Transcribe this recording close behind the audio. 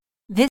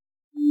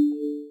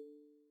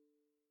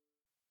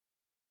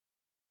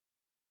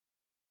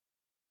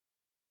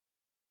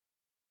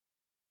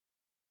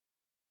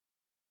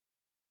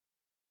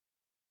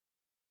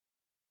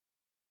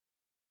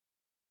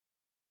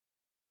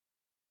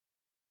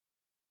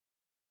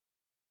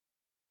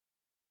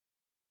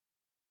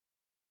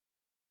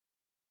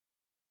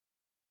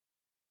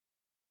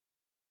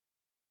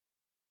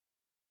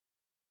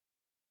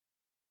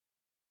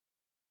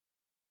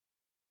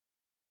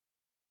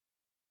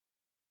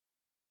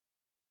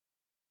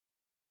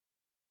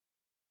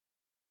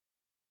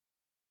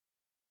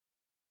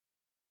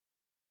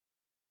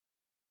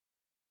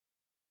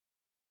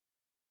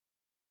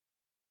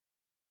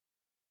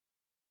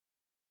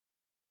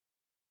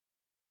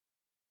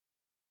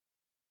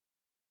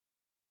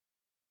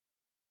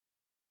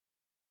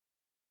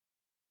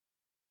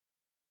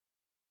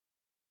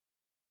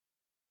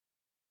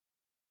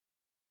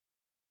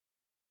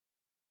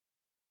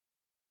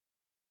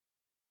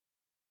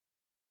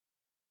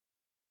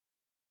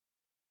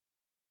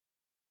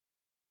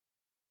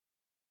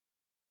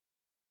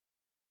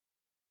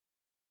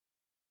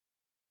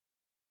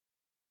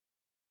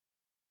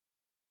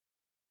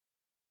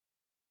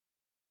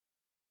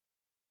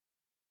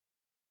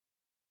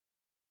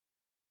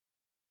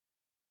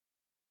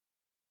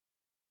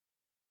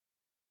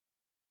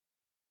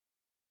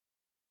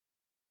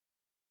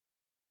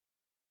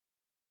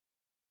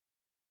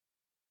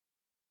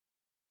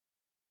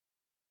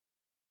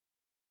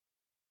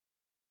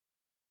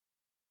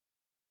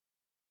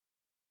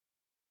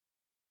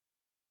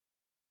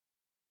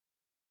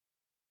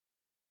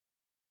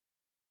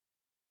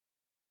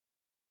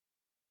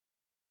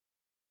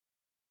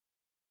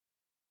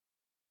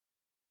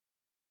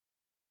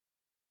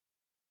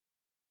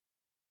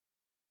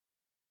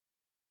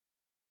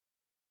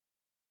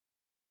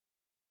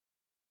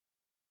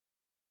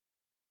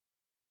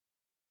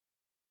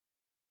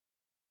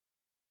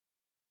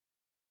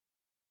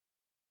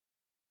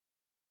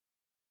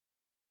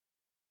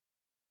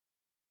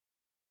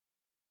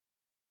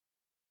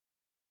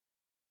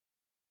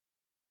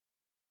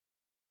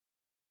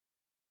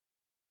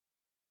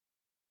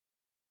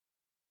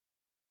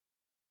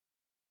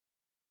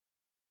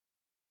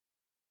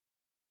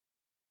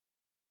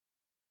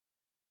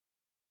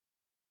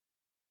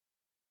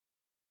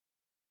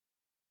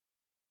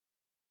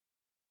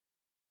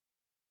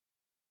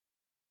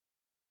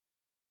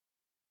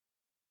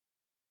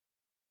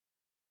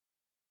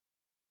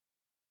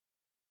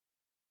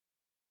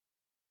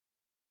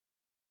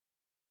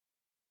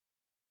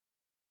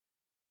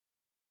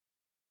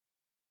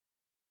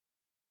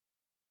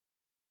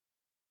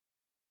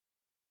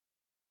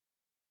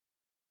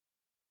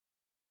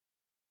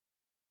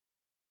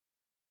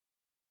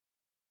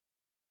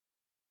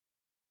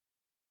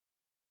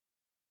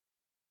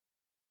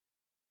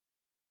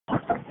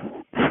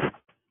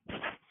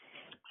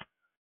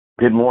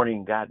Good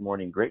morning, God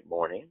morning, great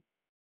morning.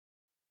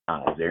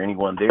 Is there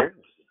anyone there?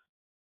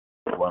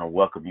 I want to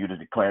welcome you to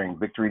Declaring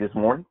Victory this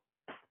morning.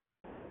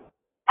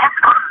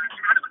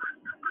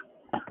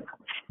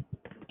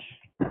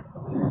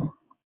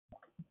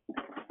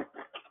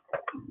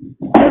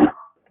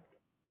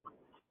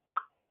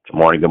 Good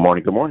morning, good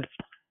morning, good morning.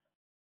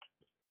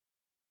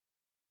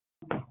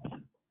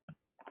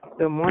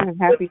 Good morning.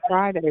 Happy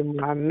Friday,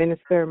 my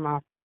minister, my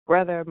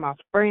brother, my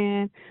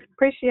friend.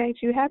 Appreciate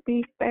you.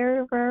 Happy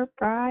Favorite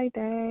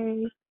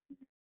Friday.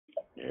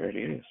 There it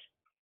is.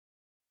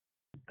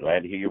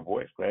 Glad to hear your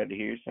voice. Glad to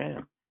hear your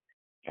sound.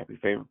 Happy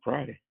Favorite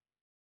Friday.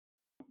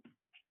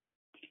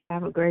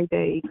 Have a great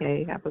day,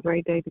 EK. Have a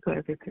great day,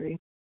 Declare Victory.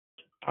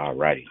 All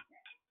righty.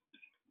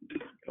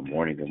 Good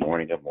morning, good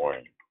morning, good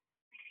morning.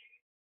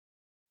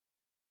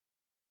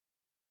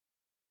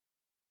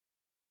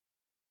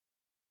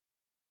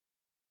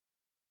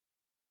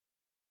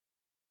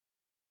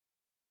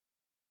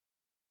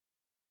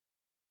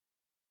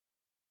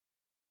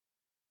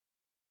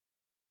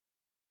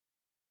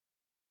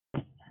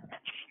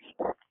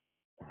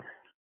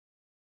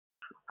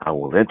 I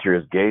will enter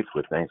his gates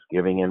with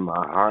thanksgiving in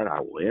my heart.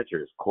 I will enter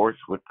his courts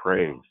with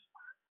praise.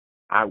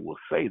 I will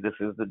say this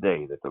is the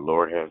day that the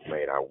Lord has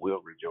made. I will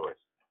rejoice,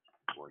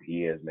 for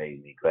he has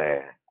made me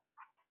glad.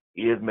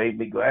 He has made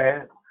me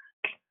glad.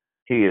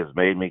 He has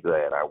made me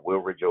glad. I will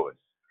rejoice,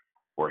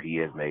 for he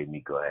has made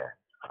me glad.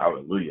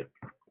 Hallelujah.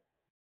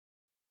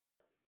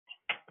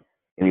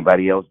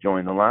 Anybody else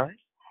join the line?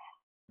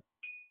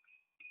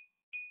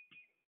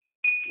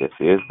 This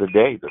is the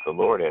day that the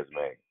Lord has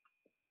made.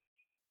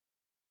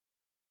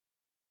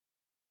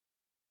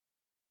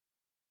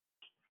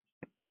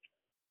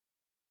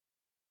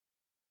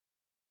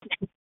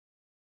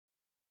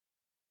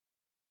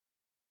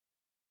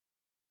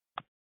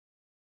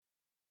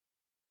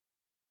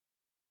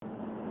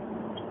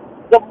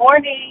 Good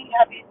morning.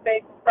 Happy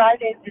Faithful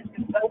Friday. This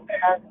is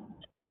Topaz.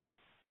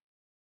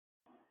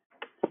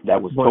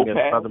 That was Morning,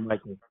 Topaz. Father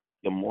Michael.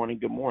 Good morning,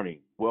 good morning.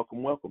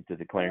 Welcome, welcome to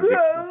Declaring Victory.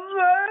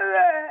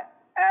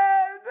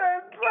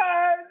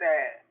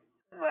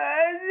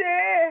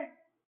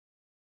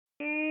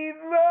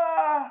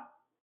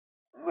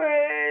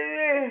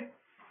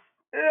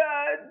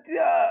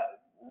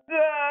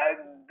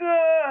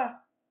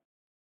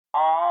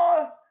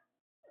 All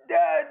the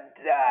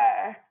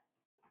time.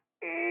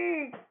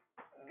 He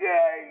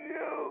get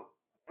you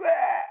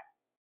back.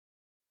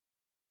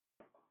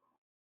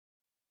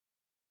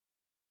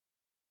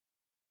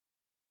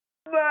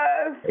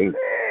 My Hey.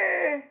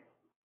 friend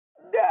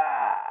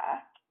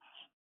died.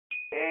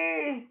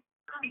 He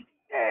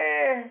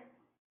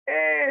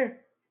is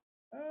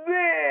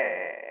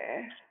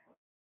bad.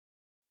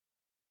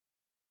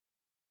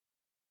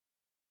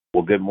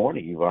 Well, good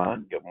morning,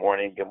 Yvonne. Good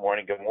morning, good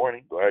morning, good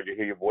morning. Glad to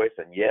hear your voice.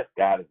 And yes,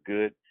 God is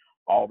good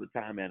all the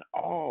time and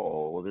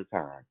all the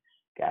time.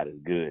 God is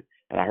good.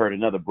 And I heard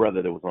another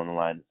brother that was on the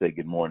line to say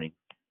good morning.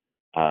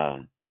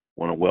 Want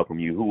to welcome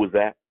you. Who was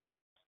that?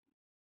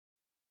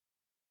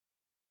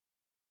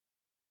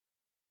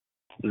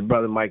 This is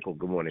Brother Michael.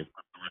 Good morning.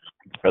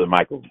 Brother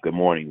Michael, good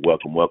morning.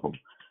 Welcome, welcome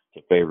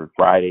to Favorite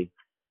Friday.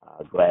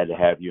 Glad to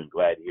have you and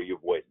glad to hear your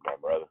voice, my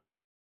brother.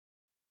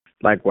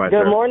 Likewise,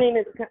 Good sir.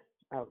 morning.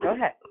 Go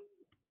ahead.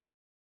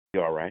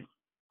 You all right?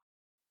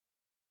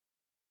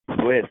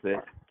 Go ahead, sis.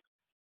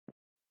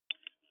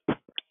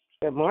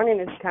 Good morning.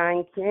 It's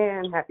Kind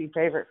Kim. Happy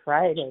Favorite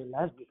Friday.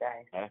 Love you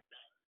guys.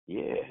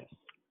 Yes.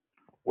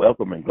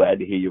 Welcome and glad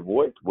to hear your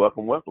voice.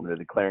 Welcome, welcome to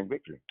Declaring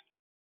Victory.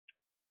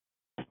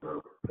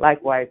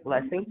 Likewise,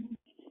 blessings.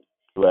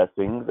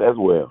 Blessings as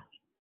well.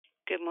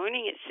 Good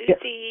morning, it's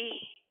Susie.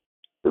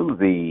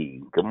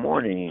 Susie, good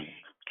morning.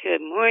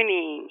 Good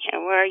morning. How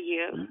are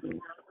you?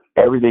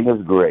 Everything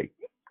is great.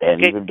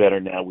 And Good. even better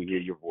now we hear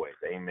your voice.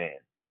 Amen.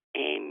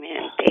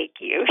 Amen. Thank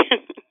you.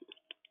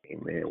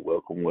 Amen.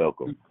 Welcome,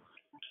 welcome.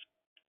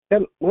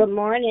 Good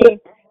morning,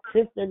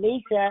 Sister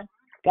Lisa.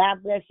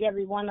 God bless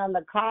everyone on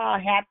the call.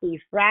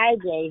 Happy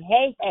Friday.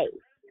 Hey, hey.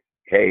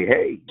 Hey,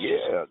 hey.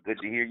 Yeah, good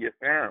to hear your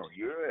sound.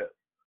 Yeah.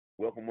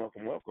 Welcome,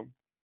 welcome, welcome.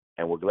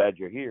 And we're glad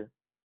you're here.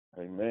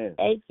 Amen.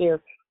 Thank you.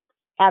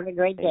 Have a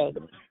great day.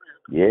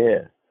 Yeah.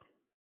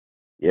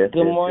 Yes.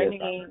 Good yes, morning.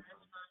 Yes.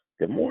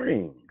 Good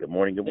morning. Good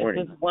morning. Good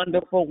morning. This is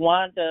wonderful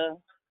Wanda.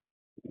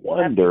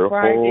 Wonderful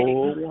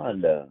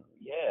Wanda.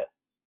 Yeah.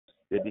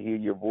 Good to hear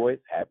your voice.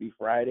 Happy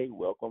Friday.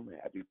 Welcome.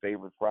 Happy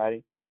Favorite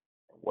Friday.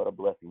 What a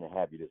blessing to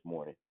have you this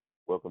morning.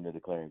 Welcome to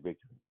Declaring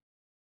Victory.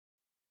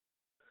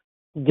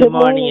 Good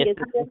morning. It's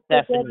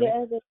Stephanie.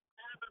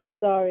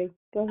 Sorry.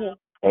 Go ahead.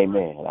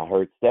 Amen. I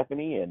heard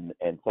Stephanie and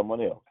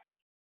someone else.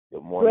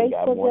 Good morning.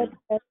 Grateful God morning.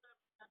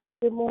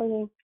 Good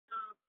morning.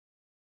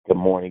 Good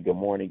morning. Good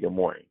morning. Good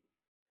morning.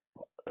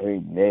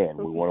 Amen.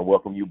 We want to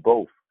welcome you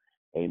both.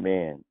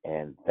 Amen.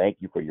 And thank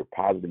you for your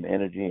positive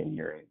energy and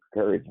your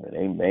encouragement.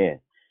 Amen.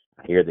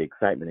 I hear the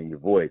excitement in your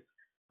voice.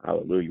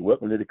 Hallelujah.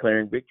 Welcome to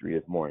Declaring Victory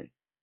this morning.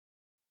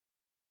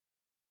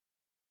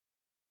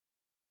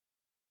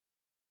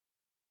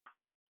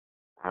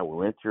 I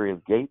will enter his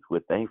gates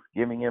with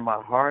thanksgiving in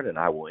my heart, and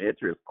I will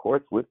enter his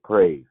courts with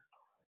praise.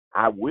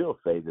 I will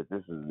say that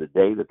this is the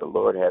day that the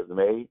Lord has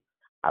made.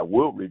 I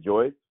will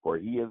rejoice, for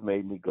he has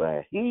made me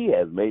glad. He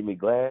has made me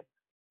glad.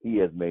 He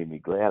has made me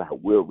glad. I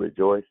will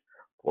rejoice,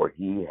 for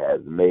he has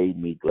made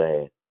me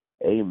glad.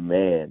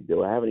 Amen.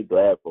 Do I have any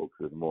glad folks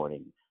this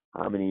morning?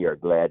 How many are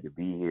glad to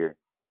be here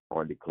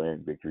on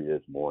Declaring Victory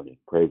this morning?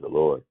 Praise the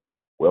Lord.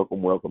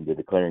 Welcome, welcome to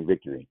Declaring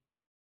Victory.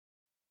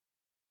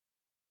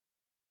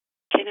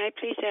 Can I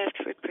please ask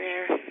for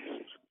prayer?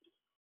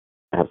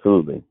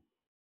 Absolutely.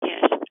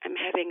 Yes, I'm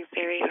having a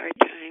very hard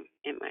time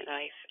in my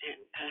life,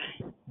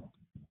 and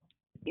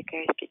you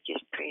guys could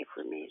just pray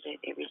for me that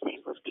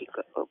everything will be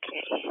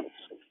okay.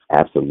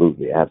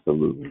 Absolutely,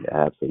 absolutely,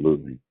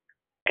 absolutely.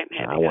 I'm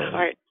having a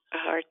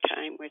hard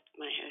time with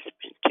my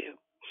husband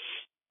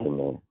too.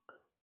 Amen.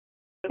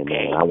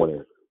 Okay.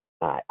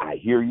 Amen. I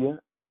hear you.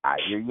 I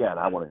hear you, and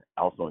I want to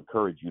also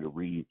encourage you to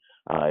read.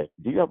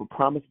 Do you have a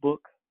promise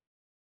book?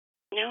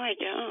 No, I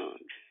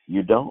don't.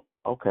 You don't?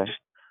 Okay.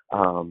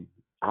 I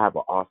have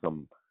an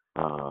awesome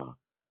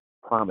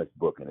promise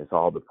book, and it's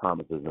all the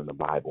promises in the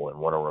Bible, and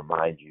want to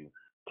remind you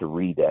to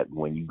read that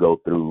when you go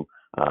through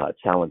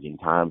challenging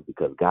times,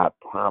 because God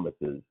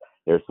promises.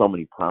 There's so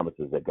many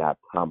promises that God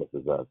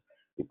promises us.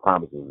 He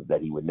promises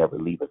that he would never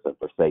leave us and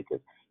forsake us.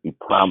 He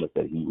promised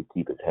that he would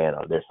keep his hand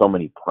on. There's so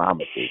many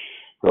promises.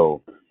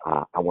 So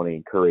I want to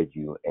encourage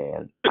you,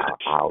 and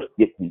I'll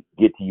get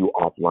to you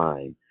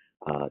offline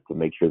to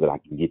make sure that I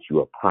can get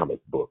you a promise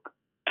book.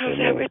 Oh, Amen.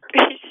 that would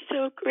be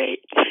so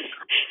great.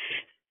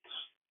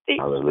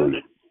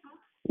 Hallelujah.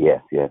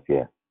 Yes, yes,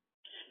 yes.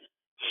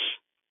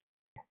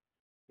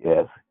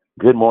 Yes.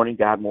 Good morning,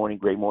 God morning,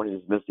 great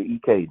morning. This is Mr.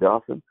 E.K.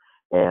 Dawson,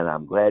 and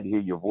I'm glad to hear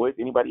your voice.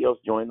 Anybody else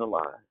join the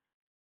line?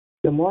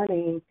 Good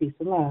morning. Peace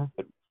and love.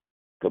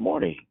 Good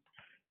morning.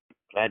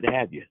 Glad to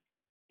have you.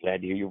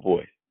 Glad to hear your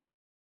voice.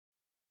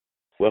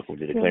 Welcome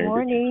to Declaring Good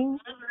morning.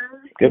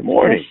 Victory. Good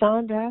morning.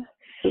 Shonda.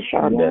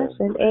 Shonda. Yes,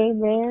 and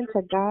amen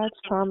to God's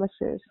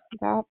promises.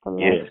 God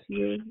bless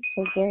you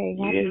today.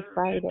 Happy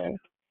Friday.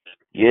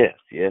 Yes,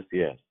 yes,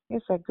 yes.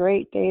 It's a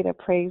great day to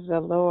praise the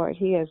Lord.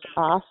 He is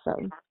awesome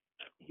and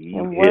He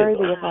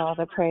worthy is. of all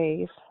the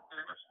praise.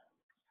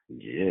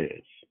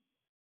 Yes.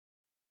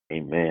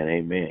 Amen,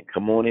 amen.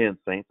 Come on in,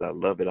 saints. I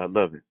love it. I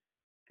love it.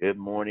 Good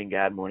morning,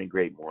 God morning,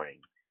 great morning.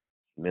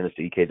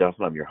 Minister E.K.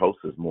 Dawson, I'm your host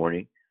this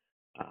morning.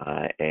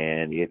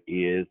 And it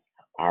is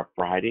our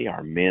Friday,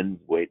 our Men's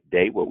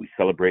Day, where we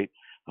celebrate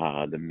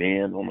the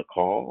men on the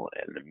call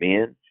and the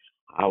men.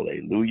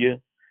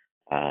 Hallelujah.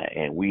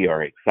 And we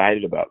are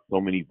excited about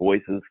so many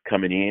voices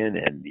coming in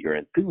and your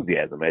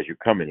enthusiasm as you're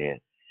coming in.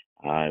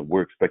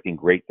 We're expecting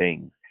great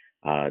things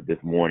this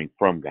morning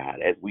from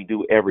God, as we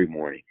do every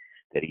morning,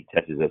 that he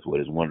touches us with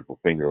his wonderful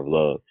finger of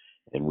love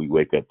and we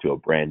wake up to a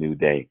brand new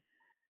day.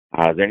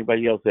 Is there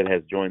anybody else that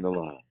has joined the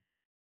line?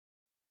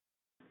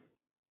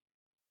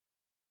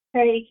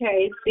 Hey,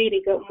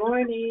 Speedy, good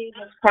morning.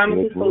 His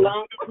promises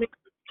belong to me.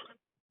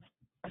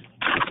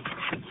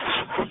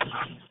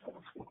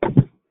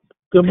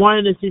 Good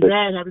morning, this is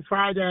Ed. Happy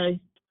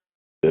Friday.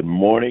 Good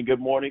morning, good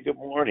morning, good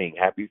morning.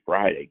 Happy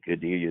Friday.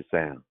 Good to hear your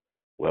sound.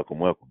 Welcome,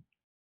 welcome.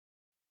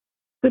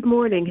 Good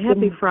morning.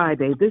 Happy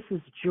Friday. This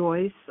is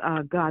Joyce.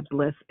 God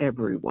bless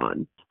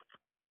everyone.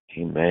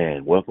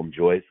 Amen. Welcome,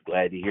 Joyce.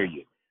 Glad to hear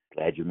you.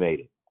 Glad you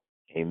made it.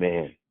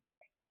 Amen.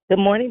 Good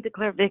morning,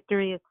 Declare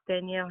Victory. It's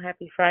Danielle.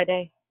 Happy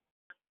Friday.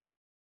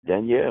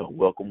 Danielle,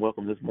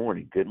 welcome this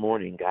morning. Good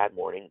morning, God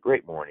morning,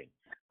 great morning.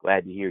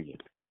 Glad to hear you.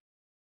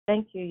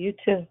 Thank you. You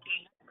too.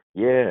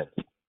 Yes.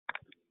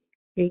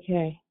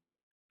 Okay.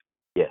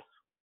 Yes.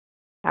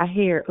 I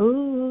hear,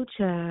 ooh,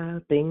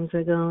 child, things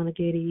are going to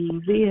get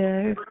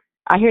easier.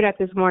 I hear that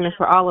this morning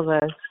for all of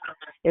us.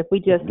 If we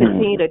just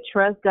continue to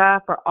trust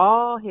God for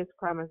all his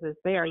promises,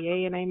 they are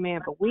yea and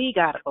amen. But we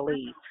got to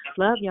believe.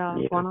 Love y'all.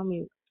 Yeah. Going on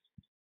mute.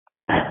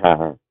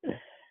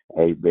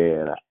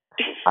 Amen.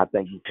 I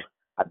thank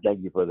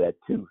you for that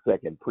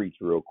 2-second preach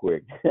real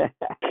quick.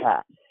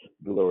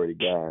 Glory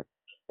to God.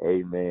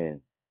 Amen.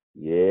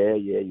 Yeah.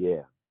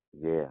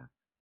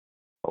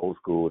 Old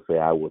school would say,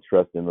 I will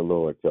trust in the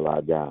Lord till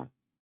I die.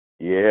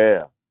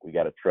 Yeah. We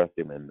got to trust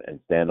him and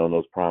stand on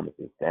those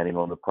promises, standing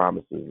on the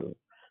promises of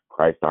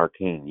Christ our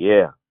King.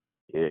 Yeah.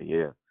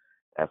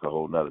 That's a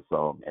whole nother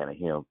song and a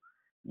hymn.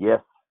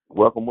 Yes.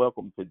 Welcome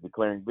to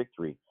Declaring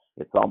Victory.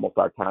 It's almost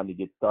our time to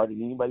get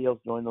started. Anybody else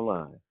join the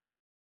line?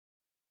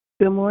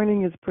 Good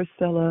morning, it's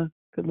Priscilla.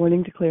 Good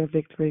morning, Declare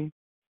Victory.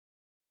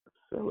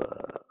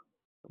 Priscilla.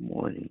 Good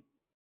morning.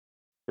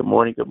 Good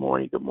morning, good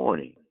morning, good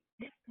morning.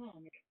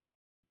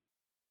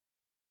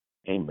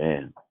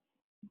 Amen.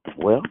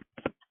 Well,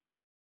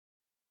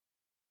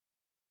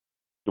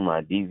 to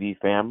my DV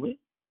family,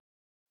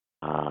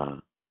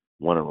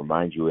 want to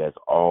remind you as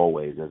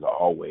always,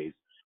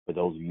 for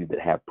those of you that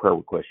have prayer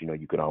requests,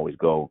 you can always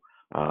go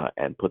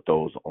and put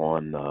those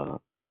on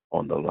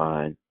the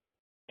line.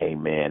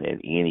 Amen. At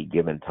any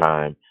given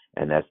time,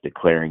 and that's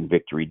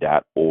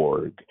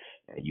declaringvictory.org.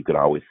 And you can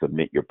always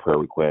submit your prayer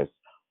requests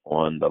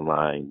on the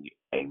line.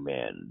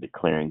 Amen.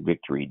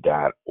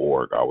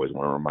 Declaringvictory.org. I always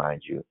want to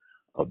remind you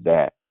of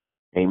that.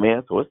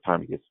 Amen. So it's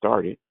time to get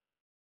started.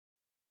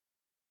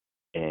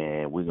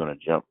 and we're going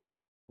to jump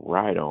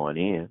right on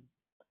in.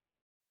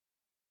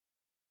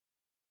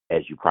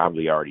 As you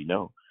probably already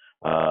know,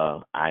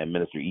 I am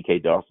Minister E.K.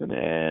 Dawson,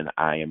 and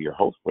I am your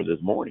host for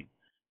this morning.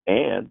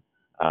 And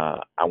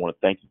I want to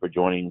thank you for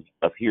joining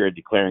us here at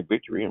Declaring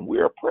Victory, and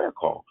we're a prayer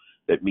call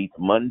that meets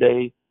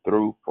Monday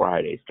through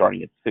Friday,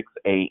 starting at 6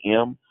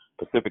 a.m.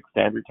 Pacific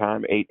Standard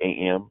Time, 8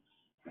 a.m.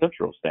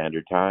 Central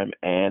Standard Time,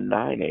 and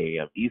 9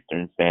 a.m.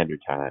 Eastern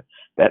Standard Time.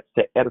 That's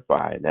to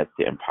edify, and that's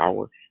to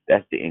empower,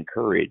 that's to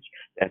encourage,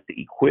 that's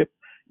to equip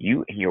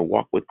you in your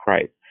walk with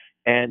Christ.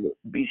 And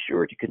be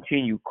sure to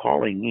continue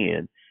calling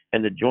in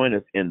and to join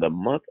us in the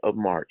month of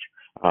March.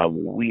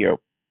 We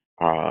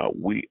are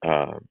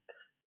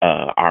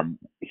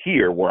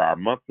here where our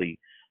monthly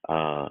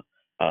uh,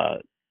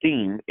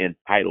 theme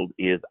entitled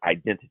is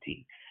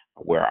Identity,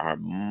 where our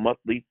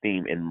monthly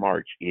theme in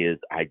March is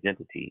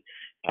Identity.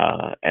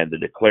 And the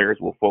declares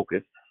will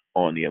focus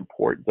on the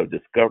importance of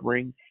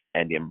discovering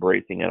and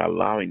embracing and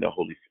allowing the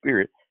Holy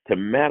Spirit to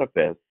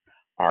manifest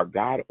our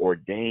God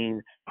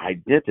ordained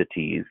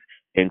identities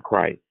in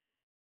Christ.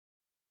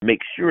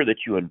 Make sure that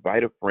you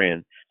invite a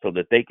friend so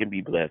that they can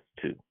be blessed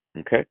too.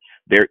 Okay?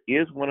 There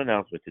is one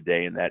announcement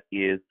today, and that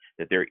is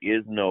that there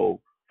is no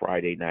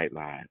Friday Night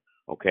Live.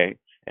 Okay?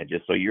 And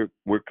just so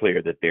we're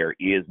clear that there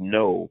is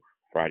no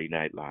Friday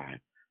Night Live.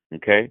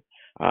 Okay?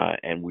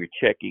 And we're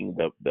checking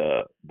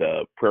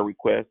the prayer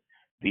request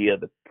via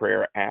the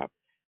prayer app.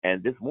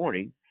 And this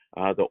morning,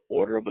 the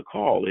order of the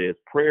call is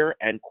prayer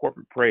and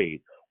corporate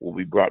praise will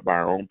be brought by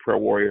our own prayer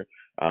warrior,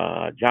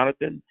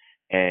 Jonathan,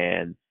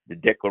 and the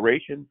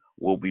declaration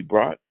will be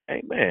brought,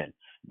 amen,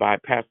 by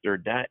Pastor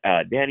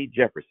Danny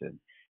Jefferson.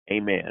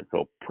 Amen.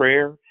 So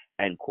prayer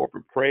and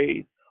corporate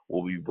praise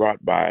will be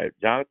brought by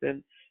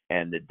Jonathan,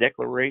 and the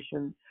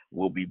declaration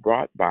will be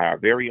brought by our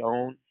very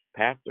own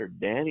Pastor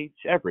Danny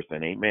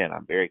Jefferson. Amen.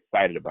 I'm very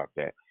excited about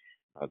that.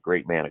 A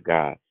great man of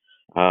God.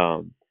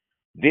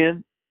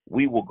 Then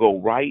we will go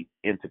right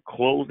into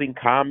closing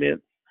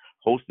comments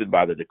hosted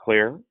by the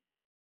declarer,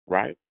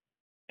 right,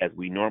 as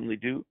we normally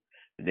do.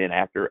 And then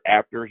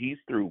after he's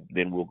through,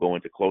 then we'll go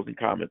into closing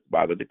comments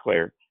by the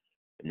declare,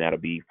 and that'll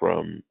be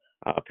from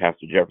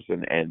Pastor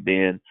Jefferson. And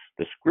then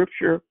the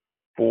scripture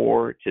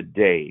for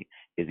today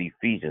is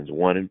Ephesians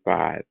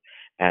 1:5,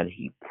 and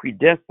he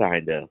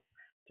predestined us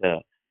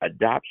to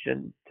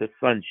adoption to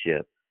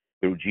sonship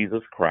through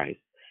Jesus Christ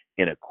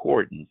in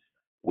accordance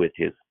with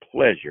his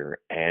pleasure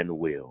and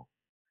will.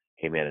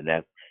 Amen. And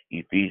that's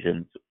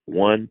Ephesians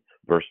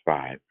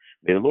 1:5.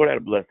 May the Lord add a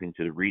blessing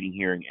to the reading,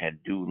 hearing,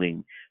 and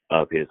doing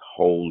of his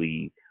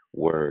holy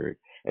word.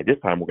 At this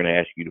time, we're going to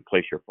ask you to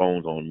place your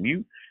phones on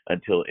mute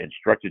until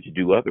instructed to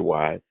do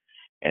otherwise.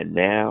 And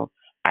now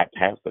I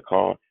pass the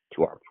call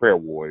to our prayer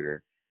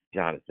warrior,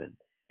 Jonathan.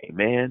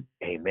 Amen,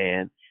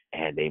 amen,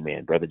 and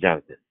amen. Brother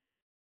Jonathan.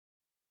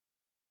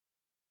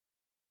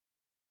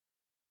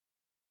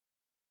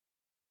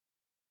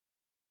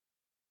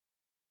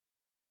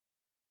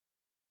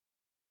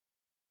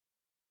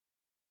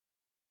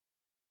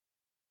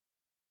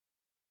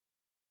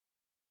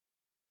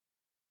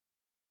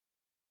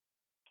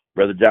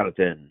 Brother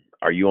Jonathan,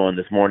 are you on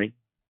this morning?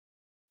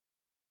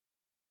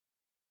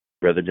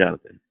 Brother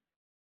Jonathan.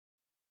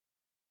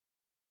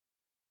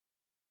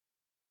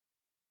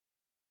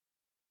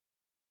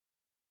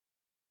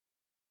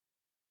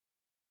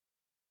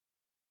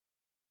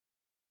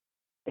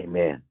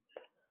 Amen.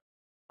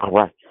 All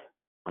right.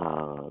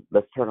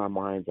 Let's turn our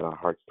minds and our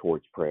hearts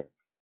towards prayer.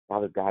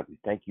 Father God, we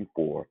thank you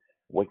for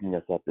waking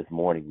us up this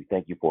morning. We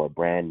thank you for a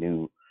brand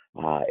new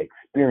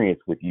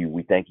experience with you.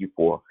 We thank you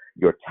for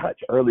your touch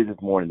early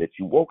this morning, that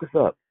you woke us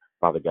up,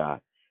 Father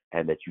God,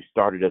 and that you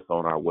started us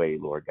on our way,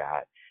 Lord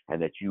God,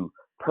 and that you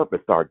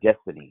purposed our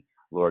destiny,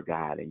 Lord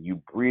God, and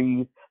you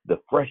breathed the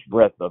fresh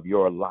breath of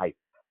your life,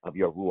 of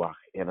your Ruach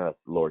in us,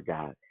 Lord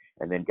God.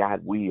 And then,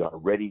 God, we are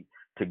ready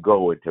to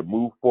go and to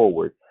move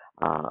forward.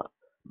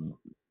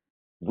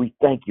 We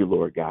thank you,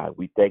 Lord God.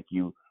 We thank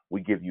you.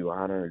 We give you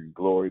honor and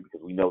glory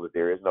because we know that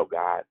there is no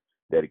God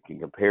that it can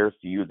compare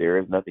to you. There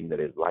is nothing that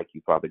is like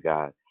you, Father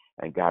God.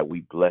 And God,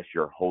 we bless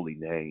your holy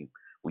name.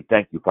 We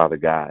thank you, Father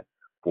God,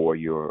 for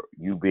you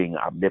being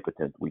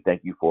omnipotent. We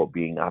thank you for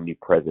being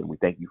omnipresent. We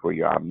thank you for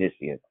your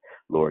omniscience,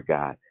 Lord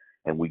God.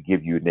 And we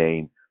give your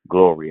name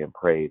glory and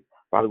praise.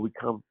 Father, we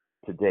come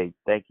today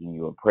thanking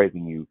you and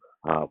praising you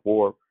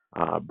for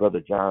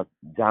Brother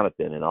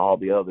Jonathan and all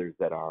the others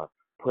that are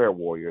prayer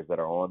warriors that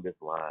are on this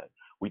line.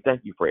 We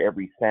thank you for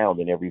every sound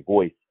and every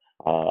voice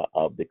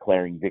of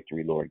declaring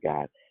victory, Lord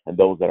God, and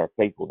those that are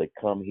faithful that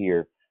come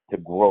here to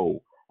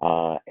grow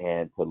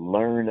and to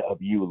learn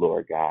of you,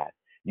 Lord God.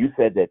 You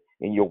said that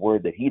in your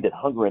word that he that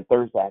hunger and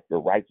thirst after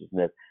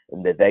righteousness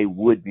and that they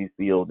would be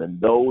filled, and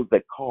those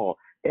that call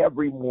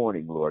every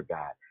morning, Lord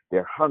God,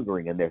 they're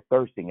hungering and they're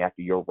thirsting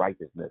after your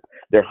righteousness.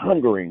 They're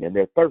hungering and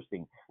they're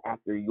thirsting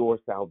after your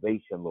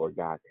salvation, Lord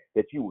God,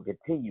 that you will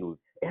continue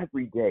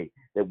every day,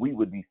 that we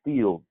would be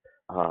filled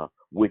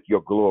with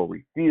your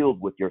glory,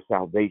 filled with your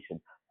salvation,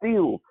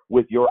 filled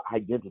with your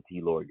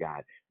identity, Lord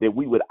God, that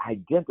we would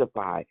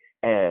identify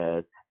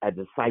as a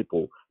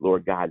disciple,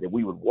 Lord God, that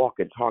we would walk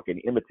and talk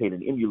and imitate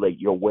and emulate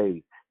your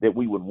ways, that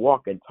we would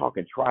walk and talk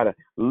and try to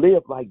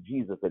live like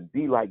Jesus and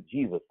be like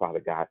Jesus,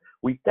 Father God.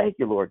 We thank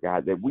you, Lord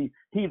God, that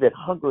he that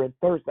hunger and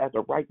thirst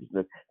after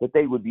righteousness, that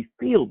they would be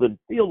filled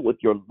with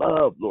your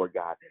love, Lord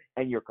God,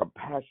 and your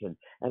compassion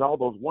and all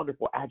those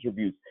wonderful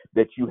attributes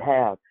that you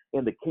have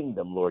in the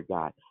kingdom, Lord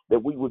God,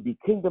 that we would be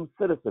kingdom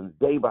citizens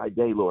day by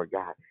day, Lord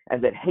God,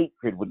 and that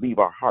hatred would leave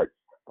our hearts,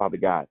 Father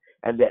God,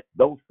 and that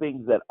those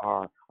things that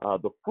are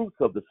the fruits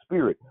of the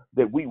Spirit,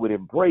 that we would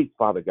embrace,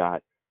 Father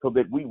God, so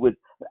that we would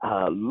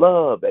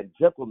love and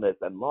gentleness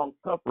and long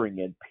suffering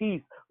and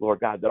peace,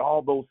 Lord God, that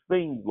all those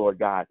things, Lord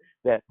God,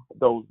 that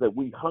those that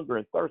we hunger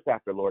and thirst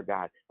after, Lord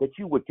God, that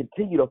you would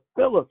continue to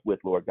fill us with,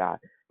 Lord God.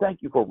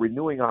 Thank you for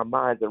renewing our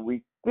minds and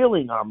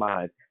refilling our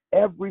minds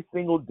every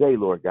single day,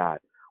 Lord God,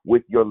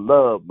 with your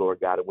love, Lord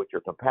God, and with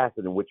your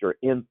compassion and with your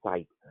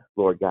insight,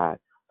 Lord God.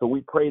 So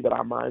we pray that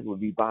our minds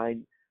would be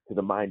bind to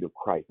the mind of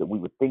Christ, that we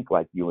would think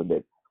like you, and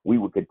that we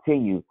would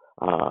continue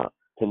to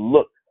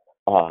look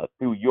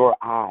through your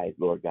eyes,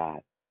 Lord God,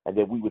 and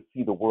that we would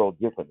see the world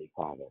differently,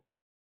 Father.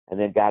 And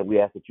then, God, we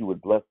ask that you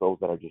would bless those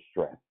that are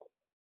distressed,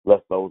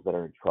 bless those that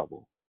are in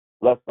trouble,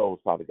 bless those,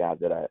 Father God,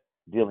 that are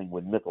dealing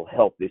with mental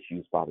health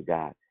issues, Father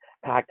God.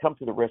 God, come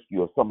to the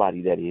rescue of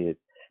somebody that is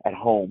at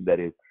home, that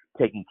is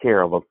taking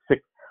care of a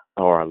sick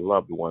or a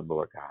loved one,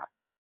 Lord God.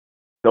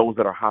 Those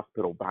that are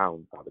hospital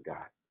bound, Father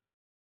God.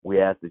 We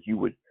ask that you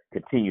would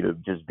continue to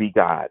just be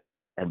God,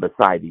 and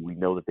beside you, we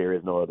know that there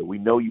is no other. We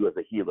know you as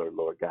a healer,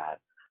 Lord God.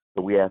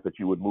 So we ask that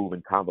you would move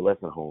in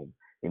convalescent homes,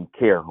 in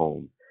care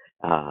homes,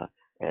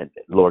 and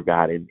Lord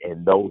God,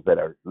 and those that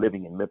are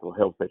living in mental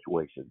health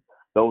situations,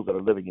 those that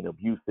are living in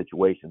abuse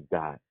situations,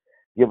 God.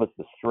 Give us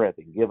the strength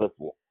and give us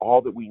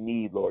all that we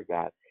need, Lord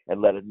God,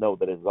 and let us know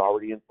that it's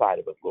already inside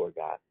of us, Lord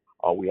God.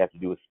 All we have to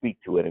do is speak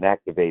to it and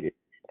activate it,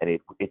 and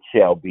it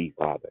shall be,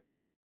 Father.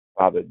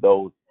 Father,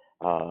 those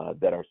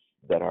that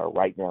are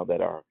right now,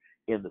 that are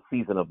in the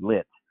season of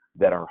Lent,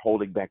 that are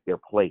holding back their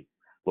plate,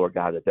 Lord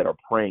God, that are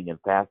praying and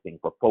fasting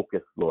for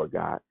focus, Lord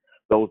God.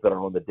 Those that are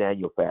on the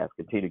Daniel fast,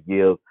 continue to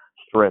give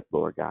strength,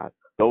 Lord God.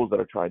 Those that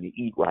are trying to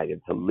eat right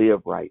and to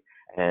live right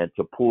and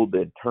to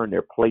turn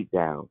their plate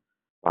down,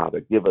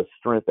 Father, give us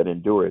strength and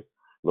endurance,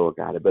 Lord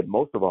God. But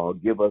most of all,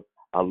 give us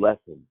a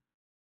lesson,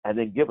 and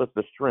then give us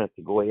the strength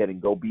to go ahead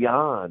and go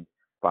beyond,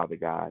 Father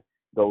God,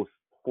 those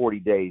 40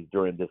 days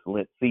during this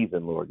Lent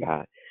season, Lord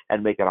God,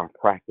 and make it our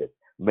practice,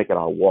 make it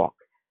our walk,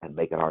 and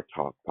make it our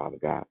talk, Father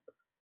God.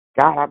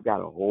 God, I've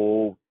got a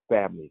whole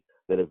family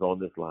that is on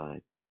this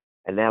line.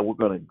 And now we're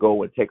going to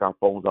go and take our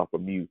phones off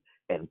of mute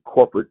and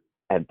corporate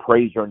and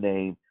praise your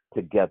name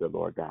together,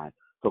 Lord God.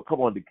 So come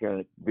on,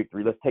 declare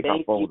victory. Let's take our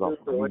phones off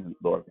of mute,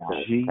 Lord God.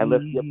 And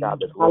let's give God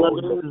the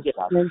glory. Let's give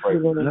God the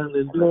praise. Let's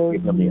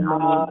give him the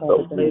honor.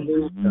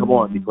 Come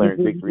on,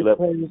 declaring victory. Let's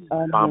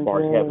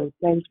bombard heaven.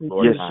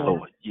 Lord God.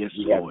 Yes, We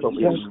have so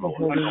many Lord.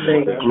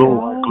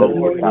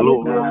 Glory.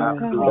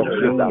 Let's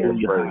give God the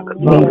praise.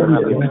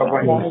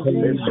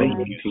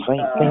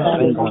 Thank you.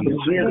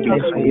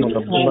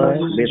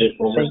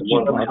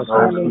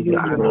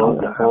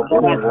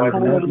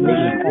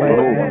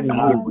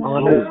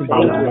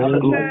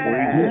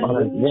 You are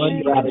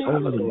the one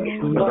and only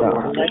true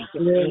God.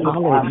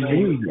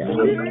 Hallelujah.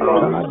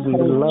 God, we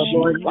love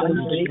you.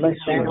 We bless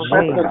your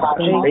name.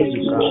 Thank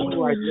you, God.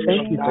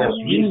 Thank you for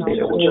Jesus. Thank you for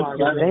the blood, Lord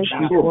God. Thank you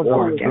for the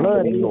healing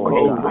power. Hallelujah. Hallelujah. You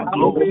are the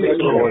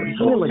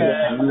omnipotent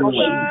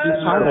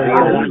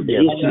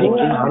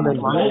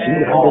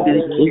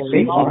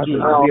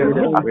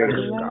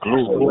God. You are the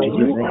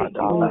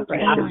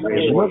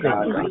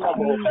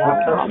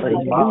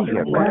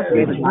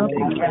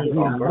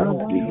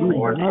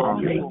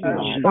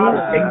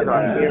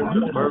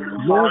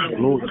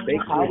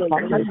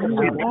precious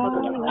living God.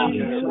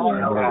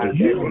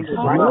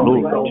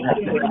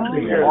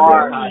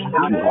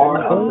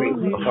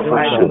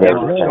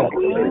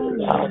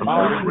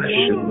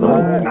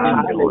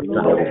 Hallelujah.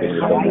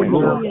 God, we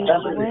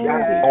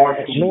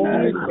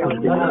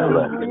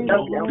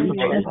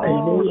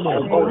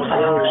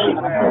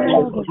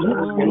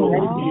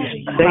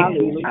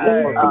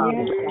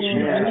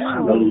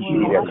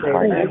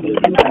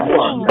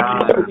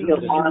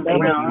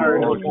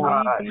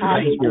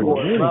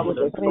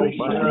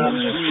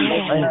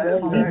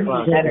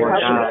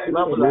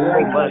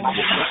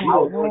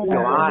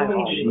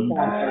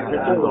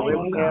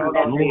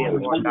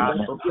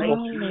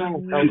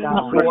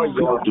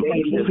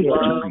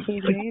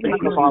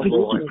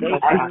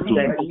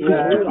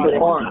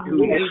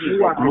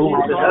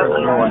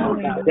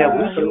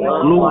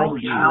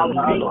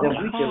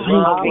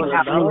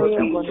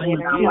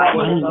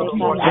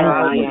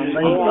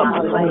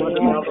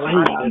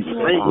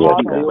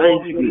love you. We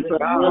love you. We love you.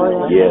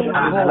 Yes,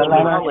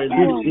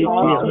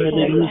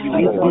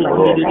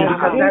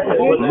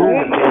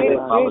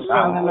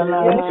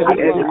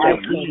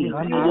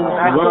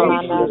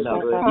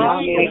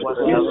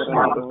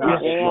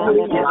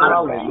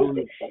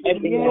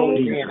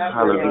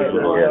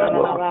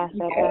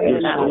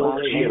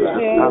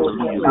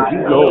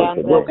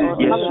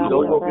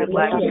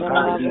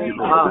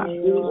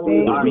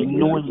 the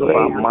renewing of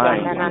our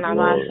mind,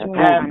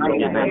 have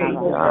your name,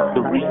 God.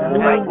 The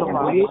renewing of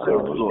our mind,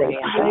 Lord.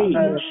 Thank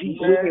you,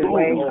 Jesus.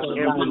 Glory to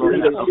you, Lord.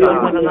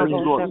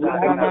 Lord, the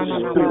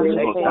spirit,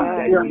 Lord God,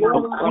 of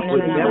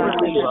would never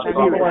leave us,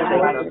 Father.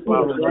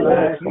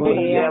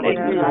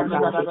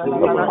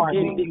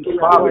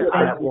 Father,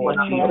 thank you for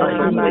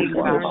transforming our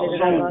souls,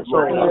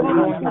 Lord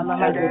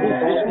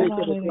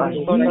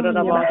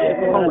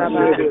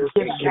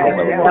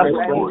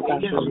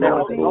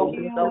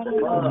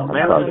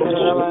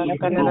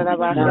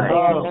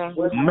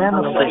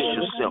manifest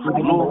yourself.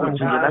 Glory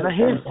to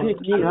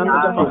you. And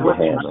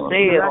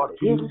in our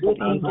physical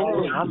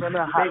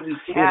bodies,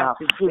 in our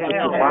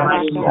physical,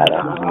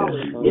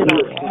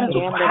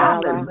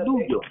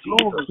 hallelujah.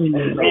 Glory to you.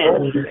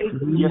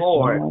 Yes,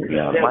 Lord.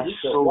 My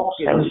soul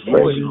says yes,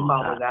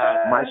 Lord.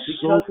 My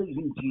soul,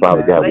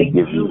 Father God, we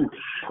give you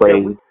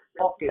praise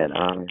and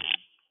honor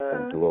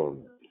and glory.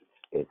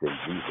 It's in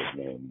Jesus'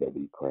 name that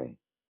we pray.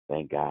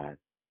 Thank God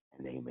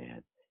and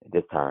amen. At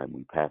this time,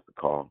 we pass the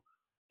call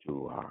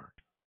to our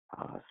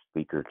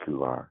speaker,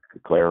 to our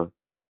declarer,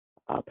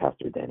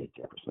 Pastor Danny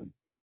Jefferson.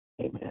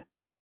 Amen.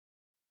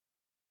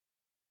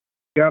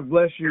 God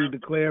bless you,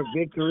 declare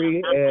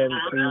victory, and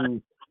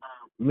to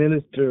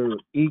Minister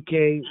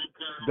E.K.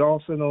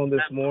 Dawson on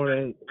this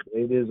morning.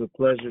 It is a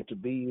pleasure to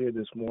be here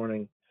this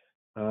morning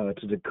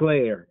to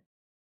declare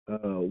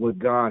what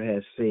God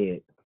has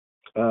said.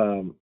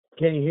 Can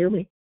you hear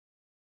me?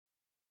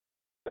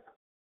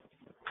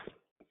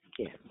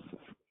 Yes.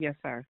 Yes,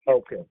 sir.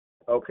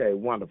 Okay,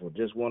 wonderful.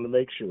 Just want to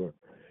make sure.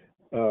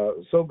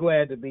 So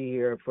glad to be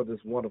here for this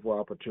wonderful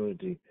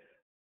opportunity.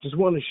 Just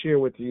want to share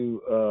with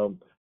you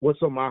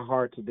what's on my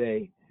heart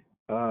today,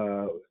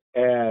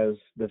 as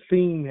the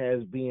theme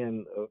has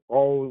been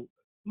all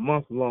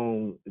month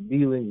long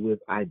dealing with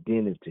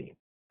identity.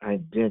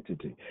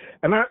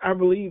 And I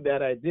believe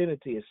that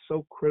identity is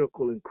so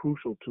critical and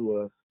crucial to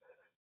us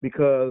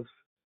because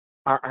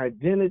our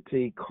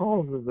identity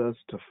causes us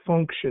to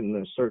function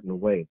in a certain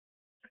way.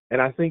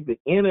 And I think the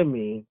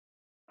enemy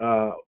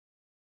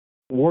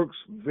works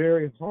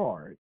very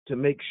hard to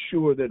make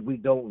sure that we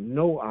don't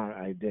know our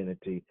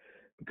identity,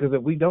 because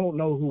if we don't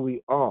know who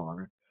we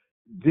are,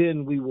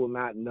 then we will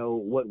not know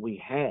what we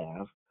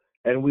have,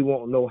 and we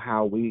won't know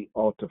how we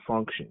ought to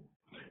function.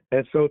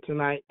 And so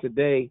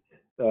today,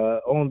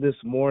 on this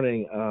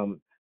morning,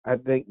 I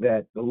think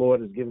that the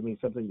Lord has given me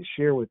something to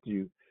share with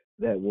you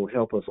that will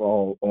help us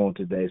all on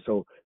today.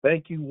 So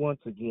thank you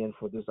once again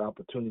for this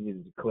opportunity to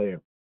declare.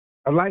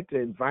 I'd like to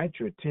invite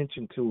your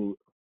attention to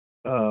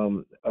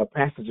a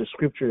passage of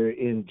scripture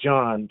in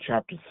John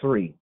chapter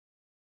 3,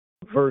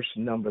 verse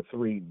number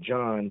 3.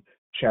 John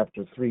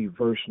chapter 3,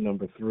 verse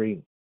number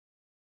 3.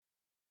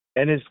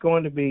 And it's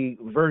going to be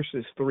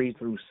verses 3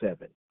 through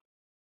 7.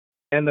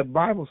 And the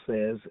Bible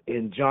says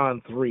in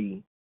John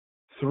 3,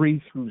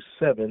 3 through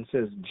 7,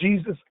 says,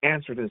 Jesus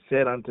answered and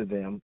said unto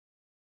them,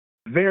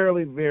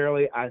 Verily,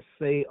 verily, I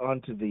say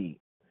unto thee,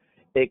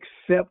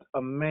 except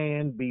a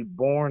man be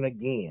born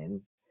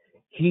again,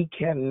 he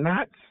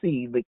cannot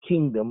see the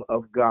kingdom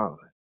of God.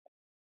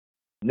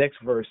 Next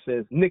verse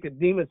says,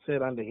 Nicodemus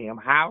said unto him,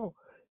 How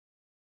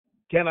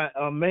can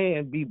a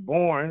man be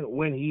born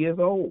when he is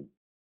old?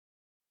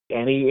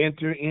 Can he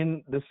enter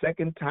in the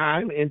second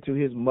time into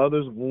his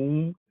mother's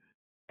womb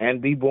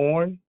and be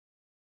born?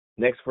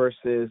 Next verse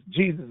says,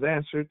 Jesus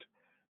answered,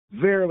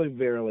 Verily,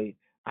 verily,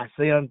 I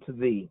say unto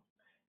thee,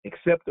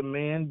 except a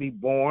man be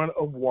born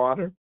of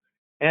water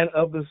and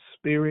of the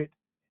Spirit,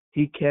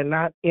 he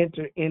cannot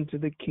enter into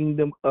the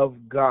kingdom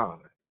of God.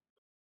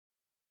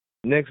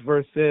 Next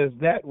verse says,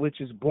 That which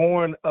is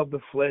born of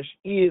the flesh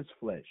is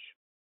flesh.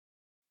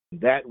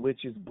 That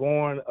which is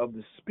born of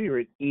the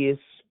Spirit is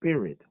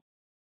spirit.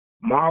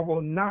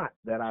 Marvel not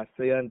that I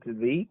say unto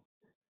thee,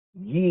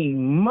 ye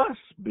must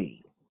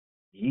be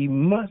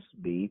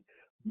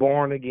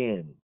born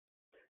again.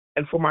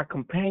 And for my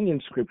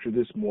companion scripture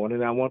this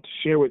morning, I want to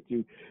share with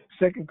you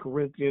 2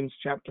 Corinthians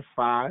chapter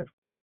 5,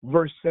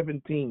 verse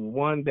 17,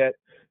 one that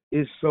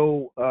is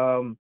so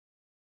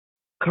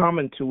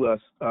common to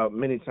us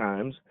many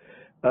times.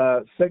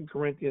 2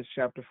 Corinthians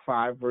chapter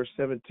 5, verse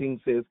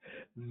 17 says,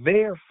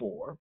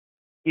 Therefore,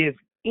 if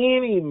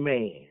any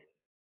man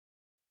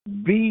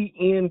be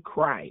in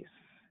Christ,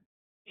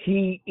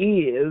 he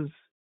is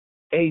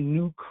a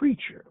new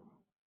creature.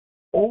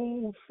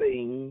 Old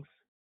things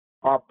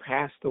are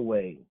passed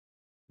away.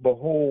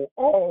 Behold,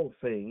 all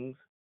things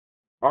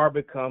are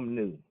become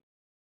new.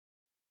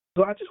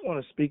 So I just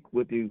want to speak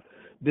with you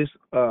this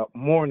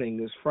morning,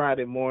 this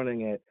Friday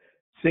morning at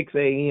 6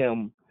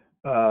 a.m.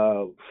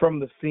 From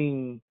the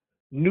theme,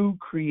 New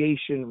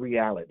Creation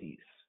Realities.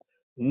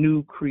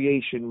 New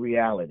Creation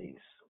Realities.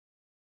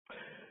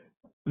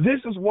 This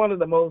is one of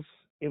the most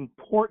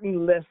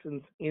important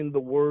lessons in the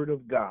Word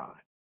of God.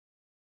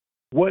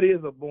 What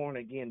is a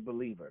born-again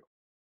believer?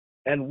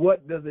 And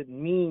what does it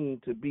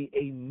mean to be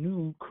a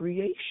new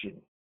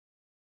creation?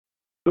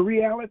 The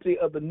reality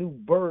of the new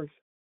birth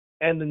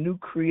and the new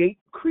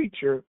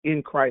creature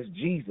in Christ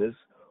Jesus,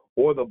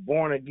 or the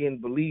born-again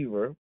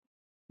believer,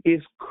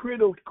 is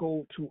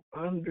critical to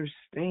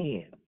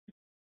understand.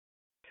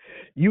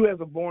 You as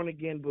a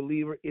born-again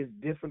believer is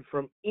different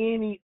from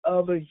any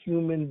other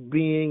human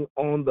being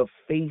on the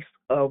face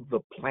of the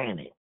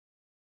planet.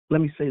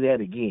 Let me say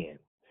that again.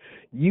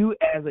 You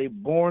as a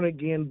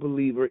born-again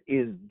believer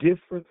is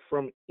different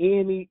from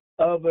any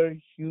other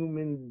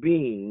human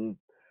being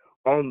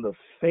on the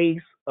face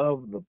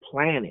of the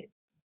planet.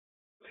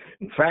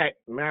 In fact,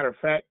 matter of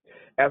fact,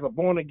 as a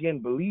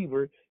born-again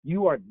believer,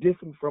 you are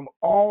different from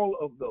all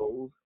of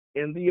those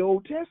in the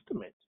Old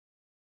Testament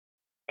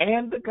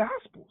and the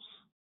Gospels.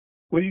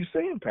 What are you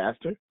saying,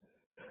 Pastor?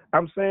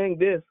 I'm saying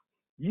this.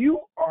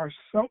 You are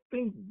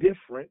something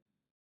different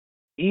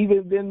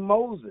even than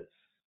Moses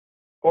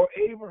or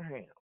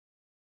Abraham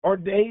or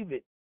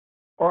David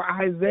or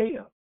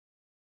Isaiah.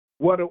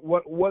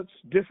 What's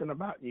different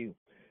about you?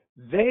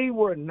 They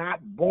were not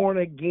born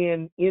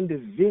again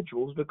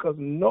individuals, because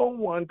no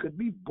one could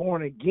be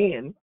born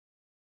again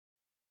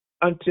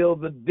until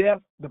the death,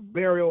 the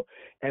burial,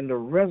 and the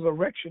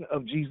resurrection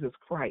of Jesus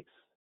Christ.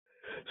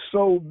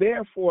 So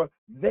therefore,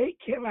 they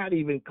cannot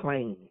even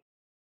claim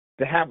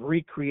to have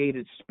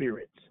recreated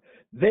spirits.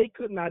 They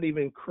could not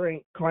even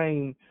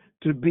claim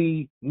to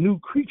be new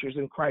creatures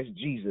in Christ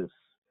Jesus.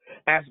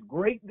 As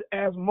great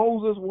as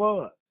Moses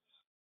was,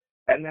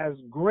 and as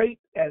great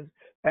as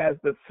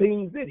the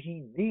things that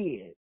he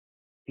did,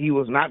 he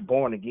was not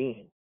born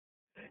again.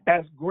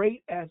 As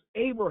great as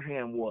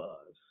Abraham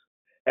was,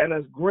 and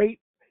as great,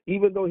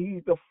 even though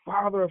he's the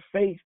father of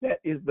faith, that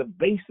is the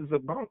basis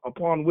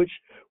upon which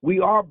we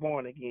are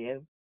born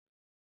again,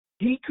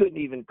 he couldn't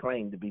even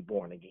claim to be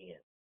born again.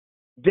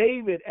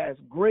 David, as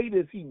great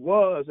as he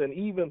was, and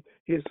even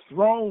his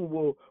throne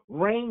will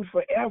reign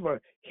forever,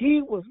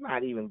 he was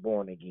not even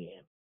born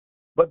again.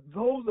 But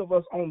those of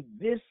us on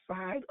this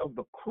side of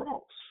the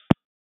cross,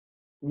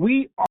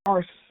 we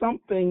are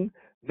something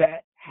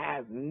that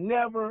has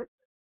never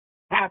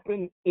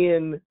happened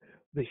in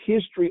the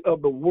history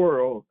of the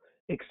world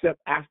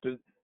except after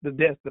the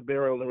death, the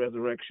burial, and the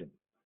resurrection,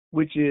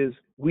 which is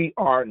we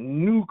are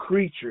new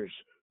creatures,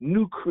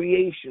 new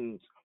creations,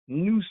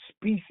 new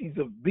species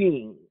of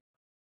being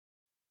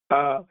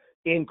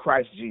in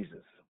Christ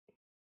Jesus.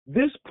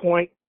 This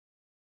point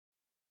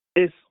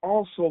is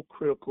also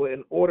critical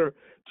in order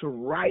to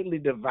rightly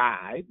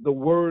divide the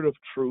word of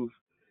truth,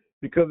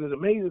 because it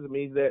amazes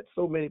me that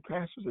so many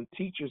pastors and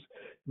teachers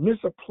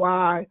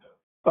misapply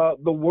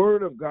the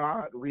word of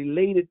God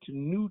related to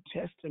New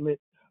Testament,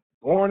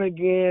 born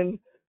again,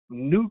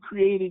 new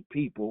created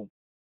people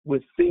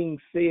with things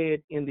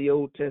said in the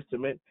Old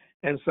Testament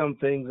and some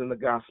things in the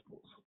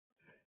Gospels.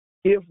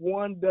 If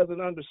one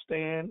doesn't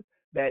understand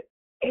that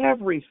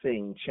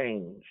everything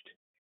changed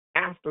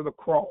after the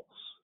cross,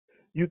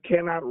 you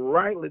cannot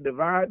rightly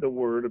divide the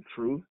word of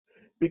truth,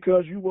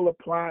 because you will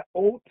apply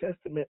Old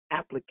Testament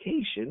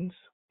applications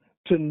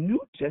to New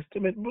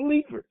Testament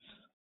believers.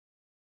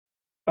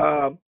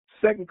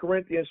 2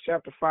 Corinthians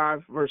chapter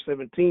 5, verse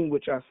 17,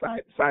 which I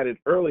cited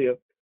earlier,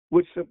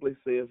 which simply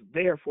says,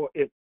 therefore,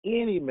 if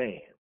any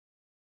man,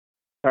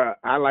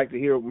 I like to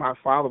hear, my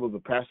father was a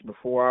pastor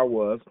before I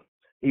was,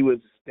 he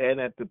would stand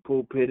at the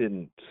pulpit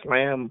and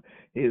slam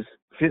his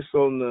fists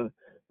on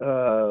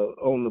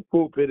the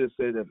pulpit and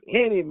said, if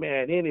any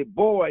man, any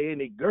boy,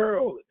 any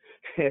girl,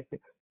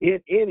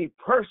 any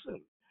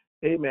person,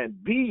 amen,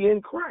 be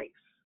in Christ,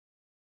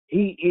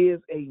 he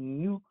is a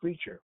new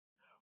creature.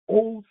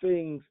 Old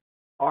things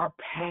are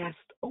passed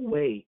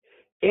away.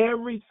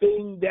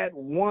 Everything that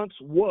once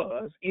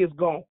was is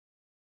gone.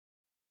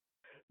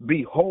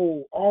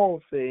 Behold,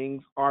 all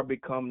things are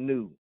become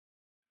new.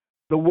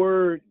 The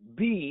word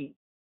be,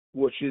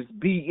 which is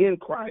be in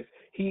Christ,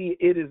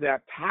 it is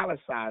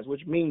italicized,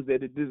 which means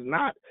that it does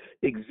not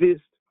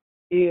exist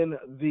in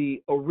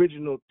the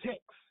original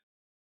text.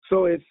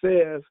 So it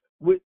says,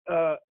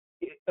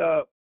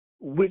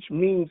 which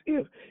means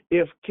if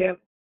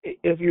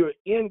you're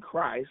in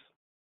Christ,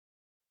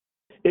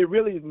 it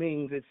really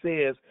means, it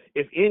says,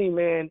 if any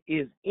man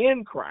is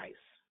in Christ,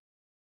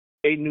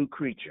 a new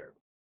creature.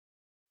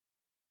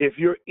 If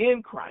you're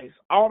in Christ,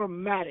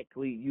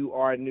 automatically you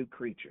are a new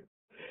creature.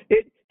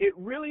 It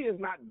really is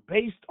not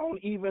based on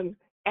even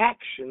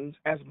actions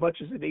as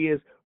much as it is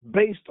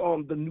based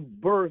on the new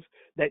birth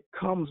that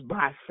comes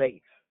by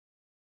faith.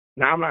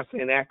 Now, I'm not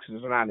saying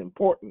actions are not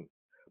important,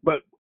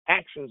 but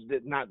actions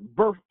did not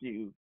birth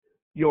you.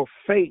 Your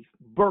faith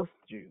birthed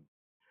you.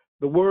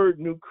 The word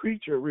new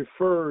creature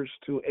refers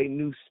to a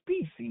new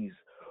species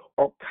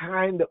or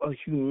kind of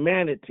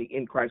humanity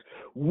in Christ.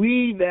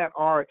 We that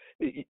are,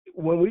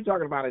 when we're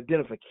talking about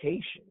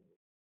identification,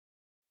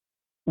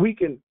 we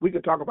can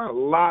talk about a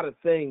lot of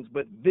things,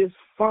 but this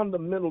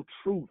fundamental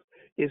truth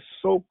is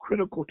so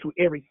critical to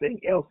everything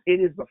else.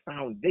 It is the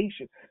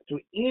foundation to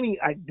any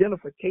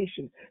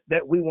identification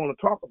that we want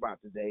to talk about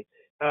today.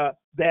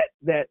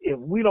 That if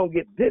we don't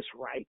get this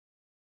right,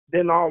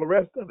 then all the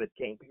rest of it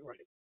can't be right.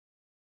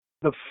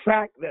 The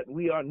fact that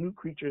we are new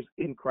creatures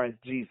in Christ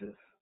Jesus.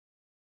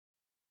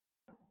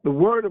 The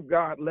Word of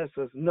God lets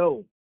us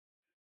know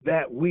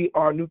that we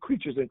are new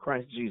creatures in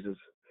Christ Jesus.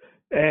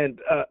 And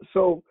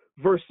so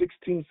verse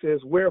 16 says,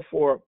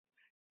 wherefore,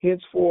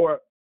 henceforth,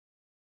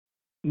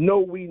 know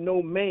we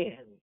no man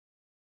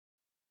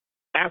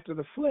after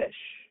the flesh.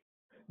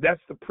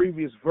 That's the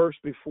previous verse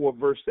before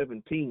verse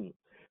 17.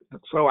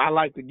 So I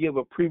like to give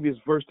a previous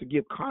verse to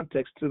give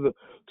context to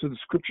the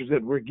scriptures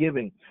that we're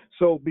giving.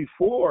 So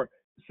before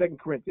 2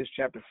 Corinthians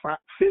chapter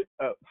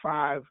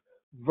 5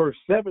 verse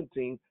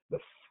 17,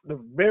 the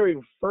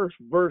very first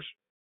verse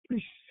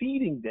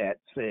preceding that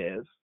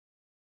says,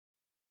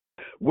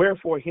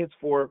 wherefore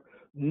henceforth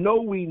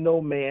know we no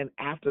man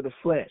after the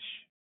flesh.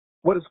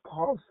 What is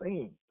Paul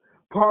saying?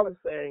 Paul is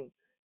saying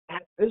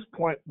at this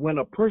point, when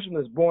a person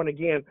is born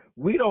again,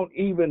 we don't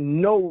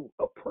even know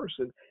a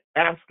person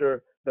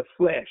after the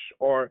flesh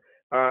or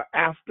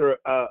after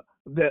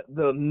the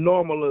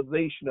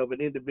normalization of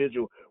an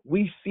individual.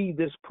 We see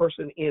this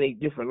person in a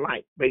different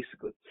light,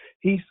 basically.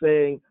 He's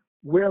saying,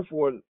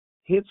 wherefore,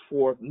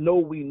 henceforth, know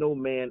we no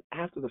man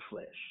after the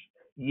flesh.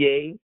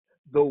 Yea,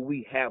 though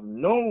we have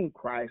known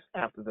Christ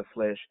after the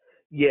flesh,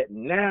 yet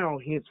now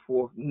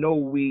henceforth know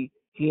we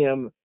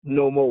him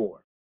no more.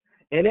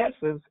 In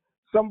essence,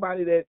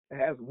 somebody that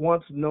has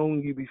once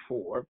known you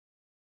before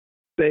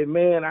say,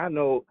 man, I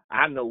know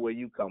where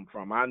you come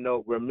from.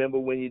 Remember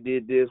when you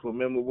did this,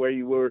 remember where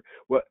you were.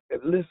 Well,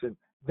 listen,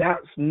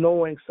 that's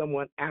knowing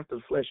someone after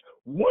the flesh.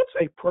 Once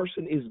a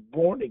person is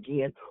born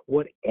again,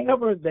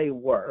 whatever they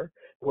were,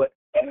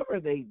 whatever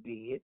they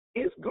did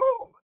is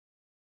gone.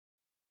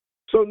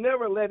 So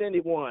never let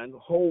anyone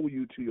hold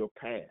you to your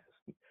past.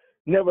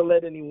 Never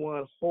let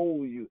anyone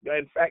hold you.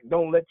 In fact,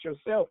 don't let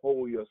yourself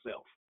hold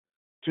yourself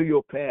to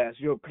your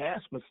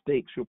past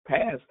mistakes, your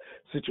past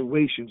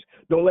situations.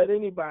 Don't let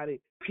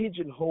anybody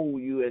pigeonhole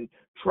you and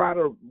try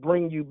to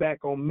bring you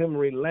back on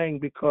memory lane,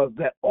 because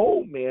that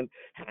old man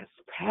has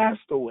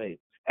passed away,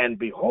 and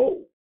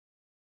behold,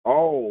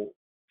 all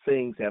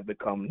things have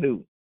become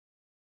new.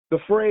 The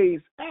phrase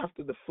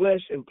after the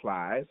flesh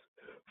implies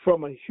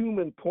from a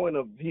human point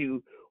of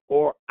view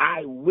or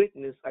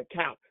eyewitness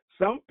account.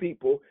 Some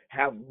people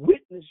have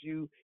witnessed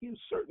you in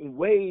certain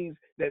ways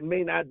that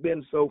may not have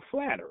been so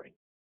flattering.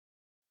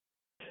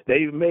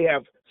 They may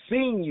have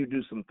seen you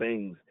do some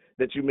things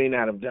that you may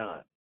not have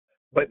done.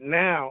 But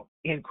now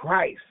in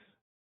Christ,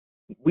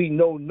 we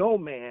know no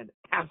man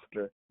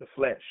after the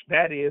flesh.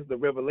 That is, the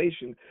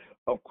revelation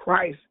of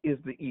Christ is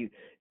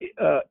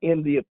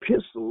in the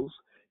epistles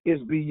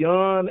is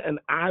beyond an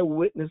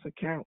eyewitness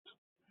account.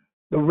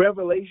 The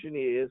revelation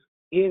is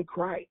in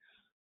Christ,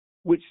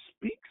 which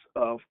speaks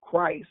of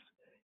Christ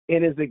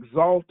in his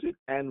exalted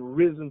and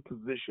risen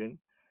position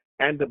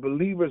and the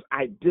believer's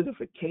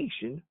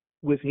identification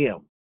with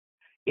him.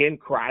 In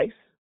Christ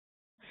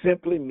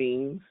simply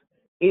means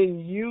in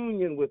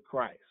union with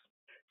Christ.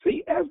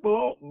 See, as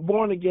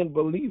born-again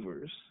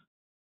believers,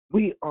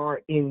 we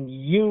are in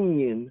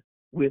union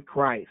with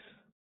Christ.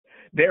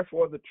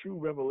 Therefore, the true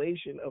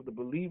revelation of the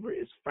believer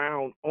is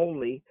found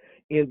only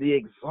in the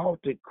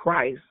exalted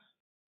Christ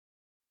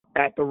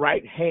at the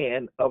right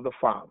hand of the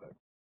Father.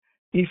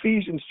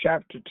 Ephesians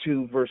chapter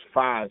 2, verse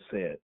 5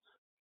 says,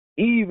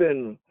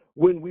 even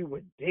when we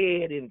were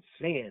dead in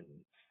sins,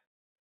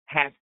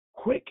 hath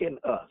quickened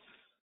us.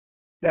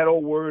 That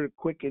old word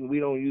quicken, we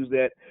don't use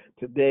that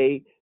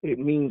today. It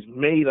means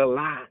made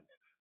alive.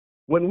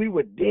 When we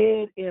were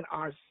dead in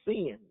our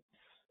sins,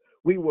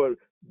 we were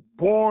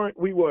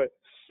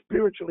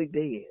spiritually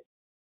dead.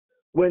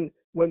 When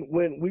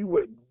we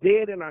were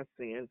dead in our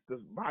sins, the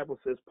Bible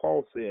says,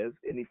 Paul says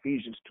in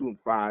Ephesians 2 and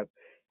 5,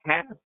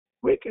 hath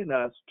quickened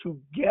us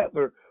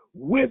together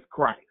with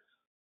Christ.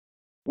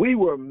 We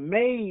were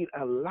made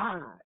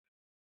alive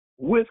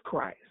with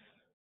Christ.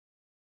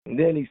 And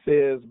then he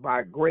says,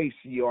 by grace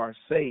ye are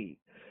saved,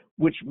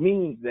 which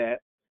means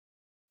that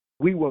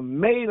we were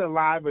made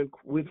alive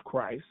with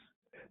Christ,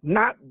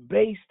 not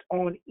based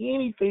on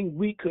anything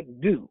we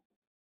could do,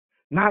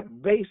 not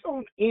based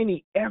on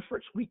any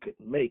efforts we could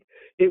make.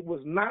 It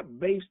was not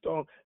based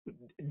on,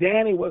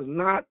 Danny was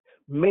not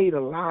made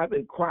alive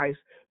in Christ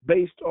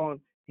based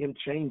on him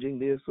changing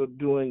this or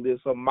doing this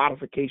or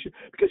modification.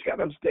 Because you got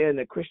to understand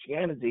that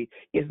Christianity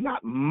is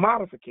not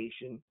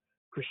modification.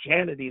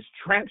 Christianity is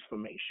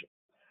transformation.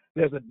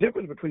 There's a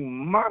difference between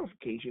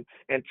modification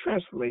and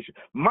transformation.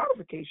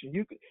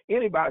 Modification,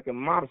 anybody can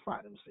modify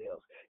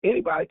themselves.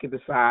 Anybody can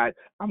decide,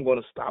 I'm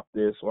going to stop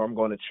this or I'm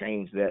going to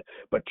change that.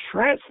 But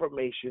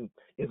transformation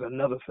is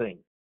another thing.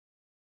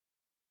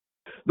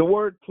 The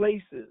word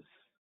places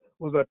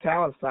was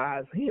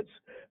italicized, hence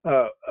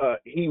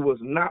he was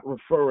not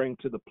referring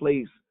to the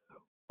place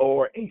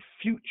or a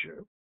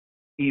future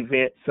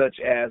event such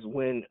as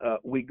when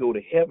we go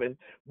to heaven.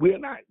 We're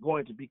not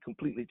going to be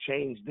completely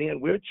changed then.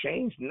 We're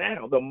changed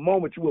now. The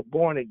moment you were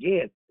born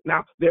again,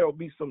 Now, there will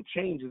be some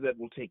changes that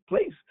will take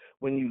place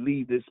when you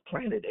leave this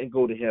planet and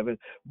go to heaven,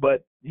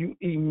 but you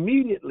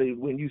immediately,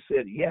 when you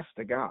said yes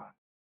to God,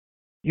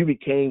 you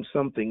became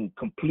something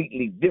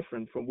completely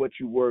different from what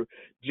you were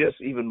just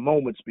even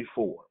moments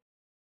before.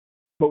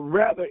 But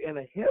rather in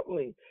the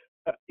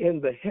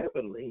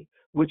heavenly,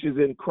 which is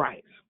in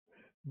Christ.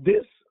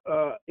 This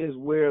is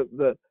where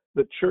the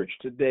church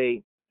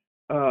today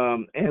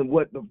and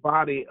what the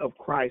body of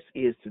Christ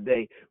is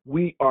today.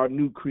 We are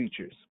new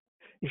creatures.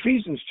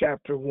 Ephesians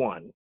chapter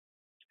 1,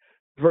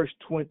 verse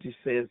 20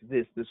 says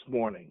this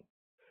morning,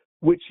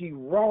 which he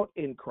wrought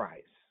in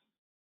Christ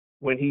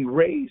when he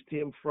raised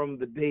him from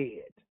the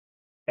dead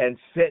and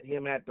set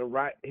him at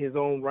his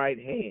own right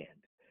hand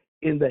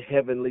in the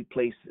heavenly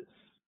places.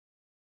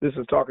 This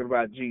is talking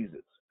about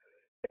Jesus.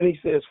 And he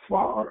says,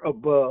 far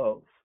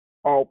above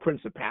all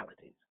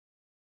principalities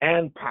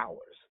and powers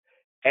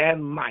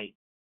and might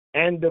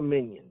and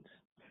dominions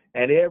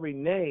and every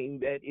name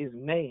that is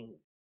named,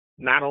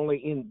 not only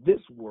in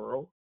this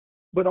world,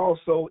 but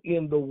also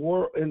in the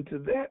world, into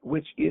that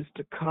which is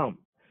to come.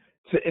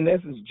 So in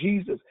essence,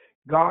 Jesus,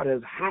 God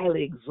has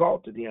highly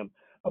exalted him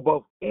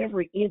above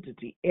every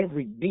entity,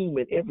 every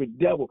demon, every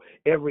devil,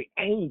 every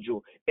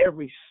angel,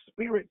 every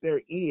spirit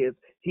there is.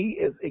 He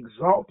is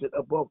exalted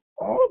above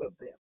all of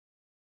them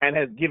and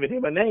has given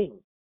him a name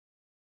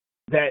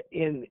that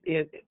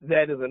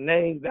that is a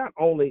name not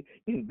only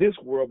in this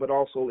world but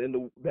also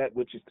in that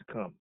which is to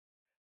come.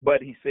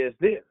 But he says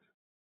this,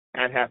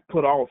 and hath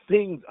put all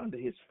things under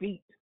his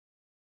feet,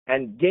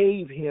 and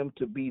gave him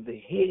to be the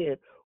head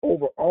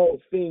over all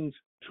things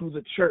to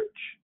the church.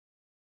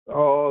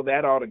 Oh,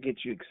 that ought to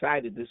get you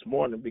excited this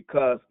morning,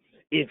 because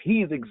if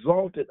he's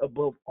exalted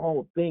above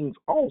all things,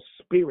 all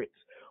spirits,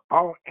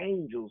 all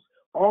angels,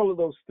 all of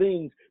those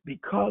things,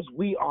 because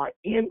we are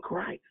in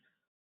Christ,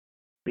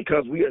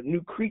 because we are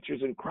new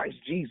creatures in Christ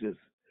Jesus,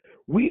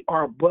 we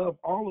are above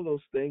all of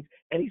those things.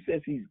 And he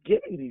says he's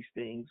giving these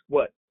things,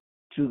 what?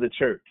 To the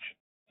church.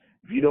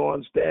 If you don't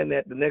understand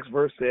that, the next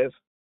verse says,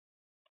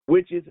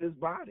 which is his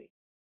body,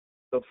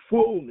 the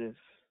fullness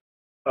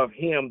of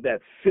him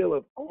that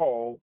filleth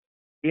all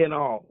in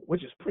all,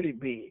 which is pretty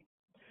big.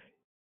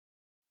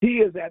 He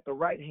is at the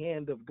right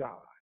hand of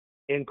God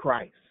in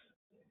Christ.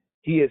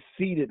 He is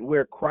seated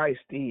where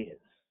Christ is.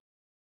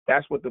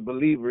 That's what the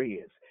believer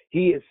is.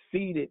 He is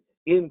seated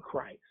in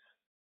Christ.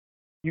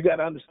 You got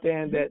to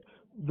understand that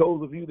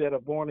those of you that are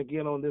born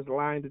again on this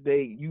line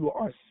today, you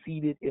are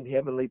seated in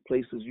heavenly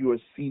places. You are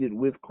seated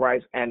with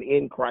Christ and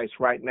in Christ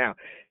right now.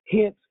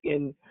 Hence,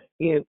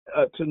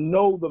 to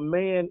know the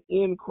man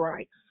in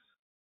Christ,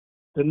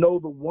 to know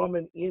the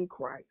woman in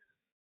Christ,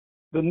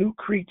 the new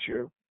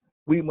creature,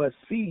 we must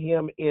see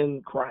him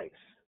in Christ,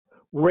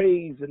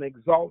 raised and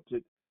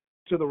exalted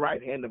to the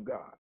right hand of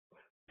God.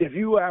 If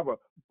you have a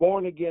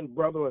born-again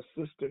brother or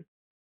sister,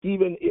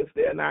 even if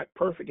they're not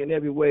perfect in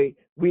every way,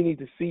 we need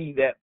to see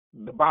that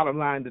the bottom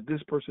line, that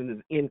this person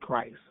is in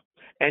Christ.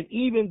 And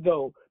even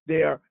though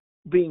they are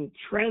being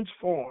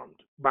transformed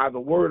by the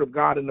word of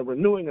God and the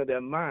renewing of their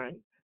mind,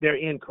 they're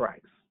in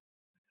Christ.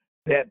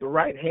 That the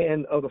right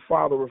hand of the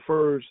Father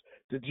refers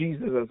to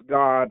Jesus as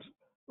God's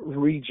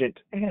regent,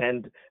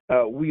 and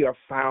we are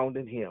found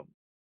in him.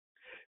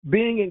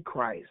 Being in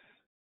Christ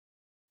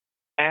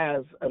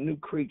as a new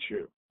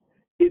creature,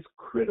 it's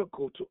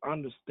critical to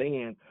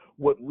understand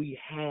what we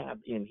have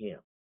in him.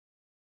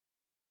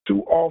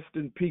 Too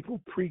often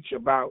people preach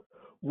about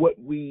what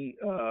we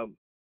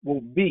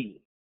will be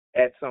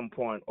at some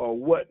point, or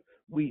what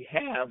we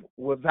have,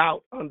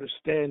 without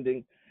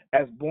understanding,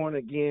 as born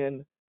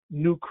again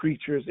new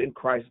creatures in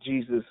Christ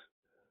Jesus,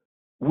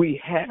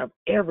 we have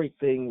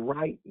everything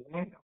right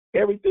now.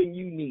 Everything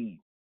you need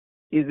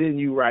is in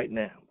you right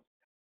now.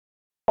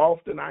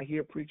 Often I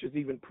hear preachers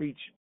even preach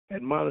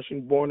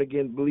admonishing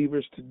born-again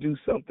believers to do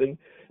something,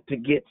 to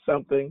get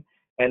something,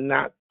 and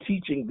not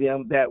teaching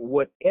them that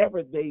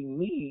whatever they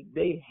need,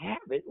 they have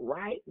it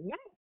right now.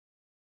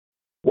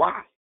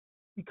 Why?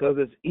 Because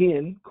it's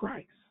in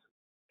Christ.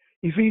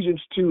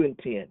 Ephesians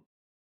 2:10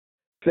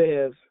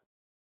 says,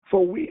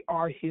 for we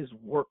are his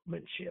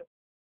workmanship.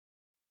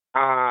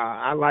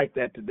 I like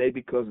that today,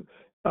 because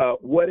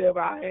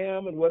whatever I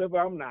am and whatever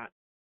I'm not,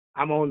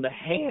 I'm on the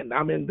hand.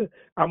 I'm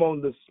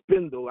on the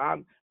spindle.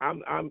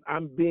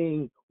 I'm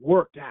being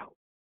worked out.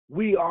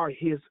 We are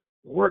his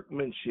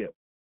workmanship,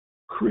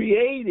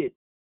 created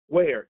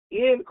where?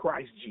 In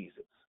Christ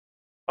Jesus,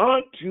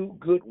 unto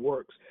good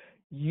works.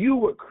 You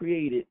were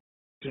created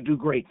to do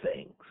great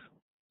things.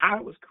 I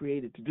was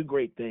created to do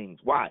great things.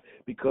 Why?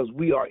 Because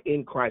we are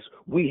in Christ.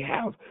 We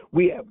have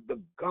the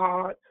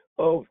God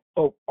of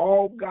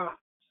all gods,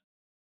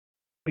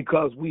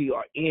 because we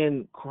are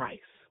in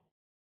Christ.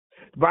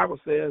 The Bible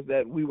says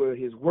that we were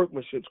his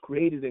workmanship,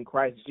 created in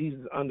Christ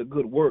Jesus unto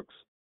good works,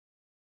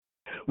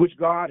 which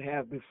God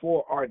has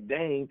before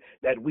ordained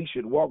that we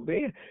should walk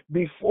there.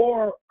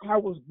 Before I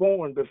was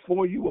born,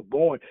 before you were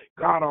born,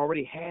 God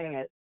already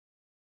had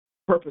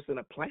purpose and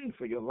a plan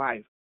for your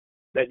life,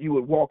 that you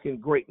would walk in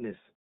greatness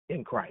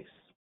in Christ.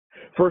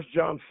 1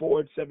 John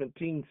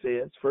 4:17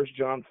 says, 1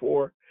 John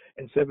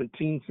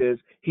 4:17 says,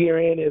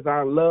 herein is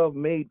our love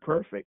made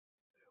perfect.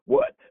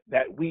 What?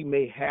 That we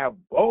may have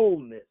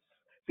boldness.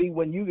 See,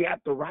 when you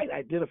got the right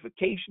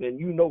identification and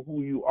you know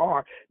who you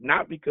are,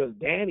 not because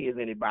Danny is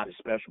anybody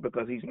special,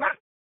 because he's not,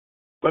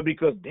 but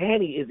because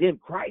Danny is in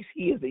Christ,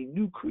 he is a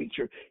new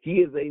creature. He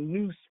is a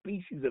new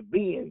species of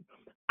being.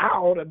 I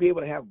ought to be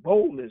able to have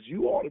boldness.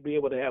 You ought to be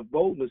able to have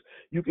boldness.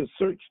 You can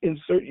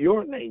insert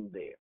your name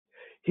there.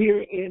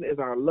 Herein is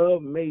our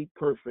love made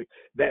perfect,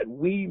 that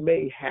we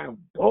may have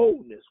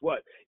boldness.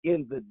 What?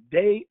 In the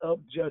day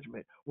of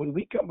judgment. When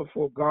we come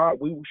before God,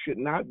 we should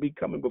not be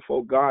coming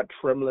before God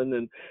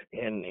trembling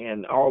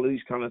and all of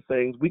these kind of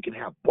things. We can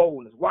have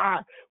boldness.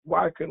 Why?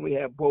 Why can we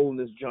have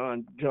boldness,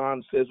 John?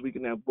 John says we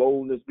can have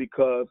boldness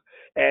because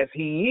as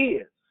he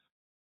is,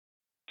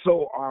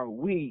 so are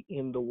we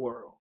in the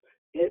world.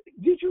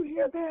 Did you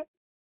hear that?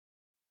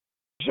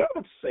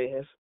 John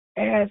says,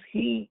 as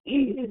he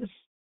is,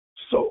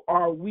 so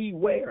are we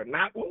where?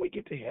 Not when we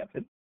get to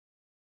heaven,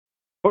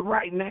 but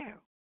right now.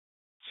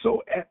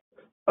 So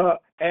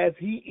as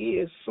he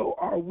is, so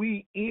are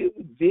we in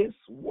this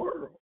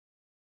world.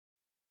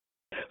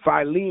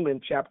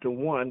 Philemon chapter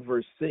 1,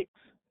 verse 6.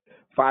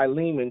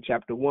 Philemon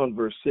chapter 1,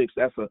 verse 6.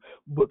 That's a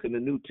book in the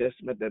New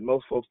Testament that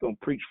most folks don't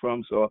preach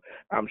from, so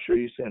I'm sure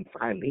you're saying,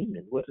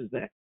 Philemon, what is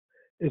that?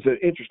 It's an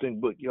interesting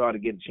book. You ought to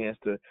get a chance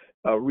to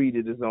read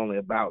it. It's only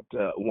about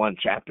one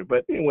chapter.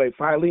 But anyway,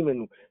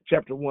 Philemon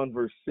chapter 1,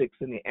 verse 6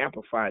 in the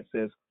Amplified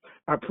says,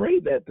 I pray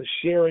that the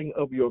sharing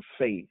of your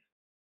faith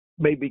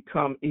may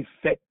become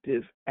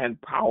effective and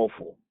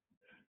powerful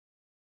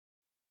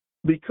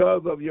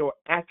because of your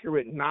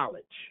accurate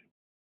knowledge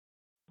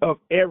of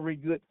every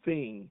good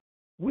thing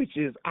which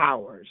is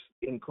ours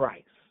in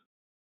Christ.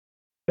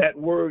 That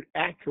word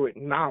accurate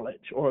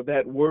knowledge, or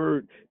that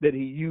word that he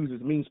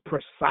uses, means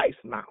precise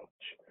knowledge.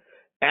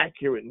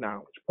 Accurate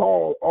knowledge.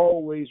 Paul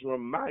always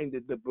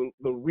reminded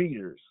the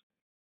readers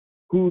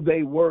who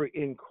they were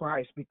in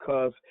Christ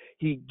because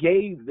he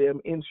gave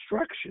them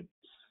instructions.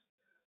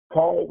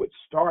 Paul would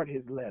start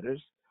his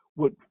letters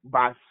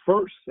by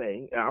first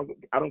saying,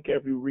 I don't care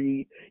if you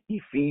read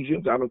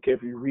Ephesians, I don't care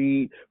if you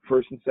read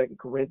 1st and 2nd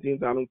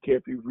Corinthians, I don't care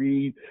if you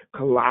read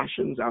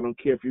Colossians, I don't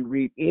care if you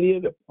read any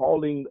of the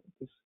Pauline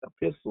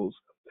epistles,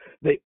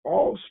 they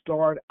all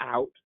start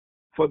out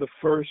for the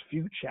first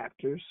few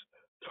chapters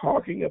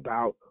talking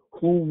about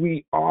who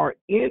we are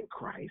in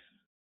Christ,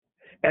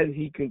 and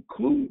he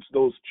concludes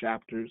those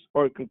chapters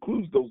or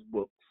concludes those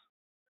books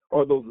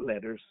or those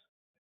letters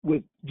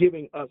with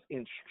giving us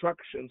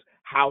instructions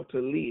how to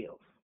live.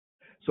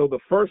 So the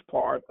first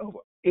part of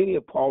any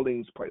of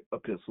Pauline's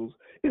epistles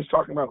is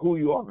talking about who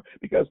you are,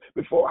 because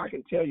before I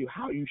can tell you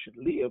how you should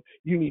live,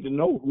 you need to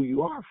know who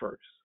you are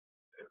first.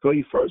 So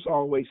he first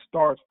always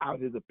starts out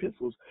his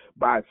epistles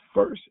by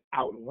first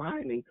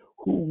outlining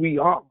who we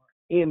are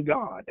in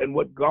God and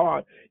what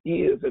God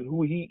is and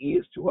who he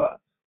is to us.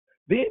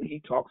 Then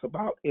he talks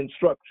about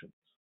instructions.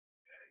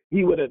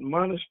 He would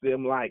admonish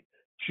them like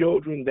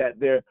children that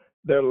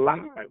their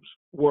lives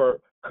were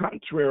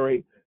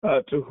contrary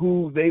to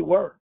who they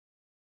were.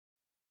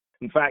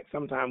 In fact,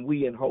 sometimes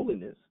we in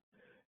holiness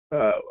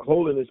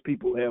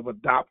people have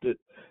adopted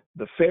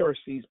the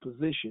Pharisees'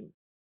 position,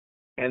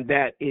 and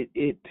that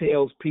it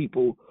tells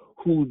people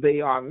who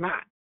they are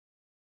not.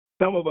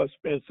 Some of us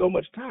spend so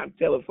much time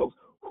telling folks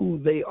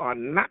who they are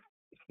not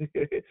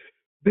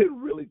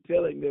than really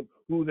telling them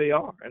who they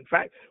are. In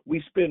fact,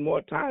 we spend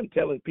more time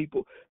telling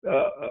people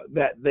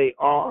that they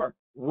are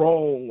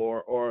wrong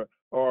or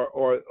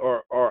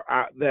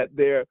that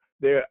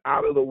they're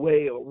out of the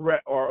way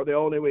or they're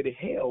on their way to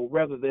hell,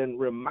 rather than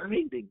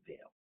reminding them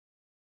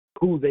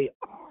who they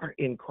are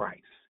in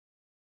Christ,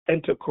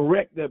 and to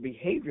correct their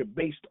behavior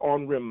based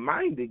on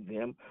reminding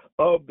them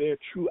of their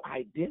true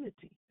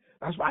identity.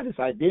 That's why this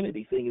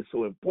identity thing is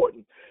so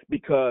important,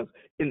 because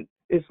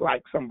it's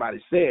like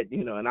somebody said,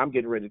 and I'm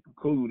getting ready to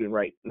conclude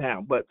right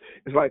now, but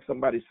it's like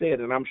somebody said,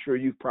 and I'm sure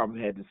you've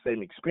probably had the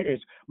same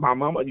experience. My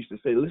mama used to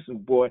say, listen,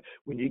 boy,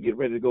 when you get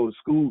ready to go to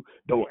school,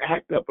 don't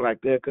act up like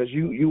that, because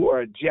you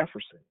are a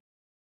Jefferson.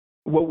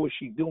 What was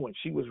she doing?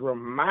 She was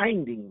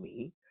reminding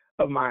me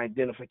of my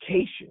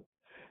identification.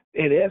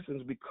 In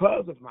essence,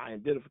 because of my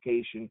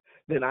identification,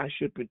 then I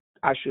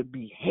should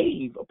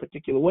behave a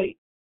particular way.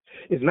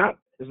 It's not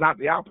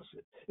the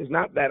opposite. It's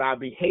not that I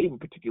behave a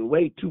particular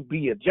way to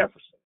be a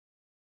Jefferson,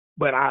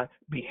 but I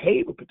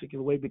behave a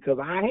particular way because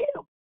I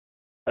am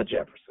a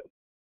Jefferson.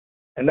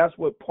 And that's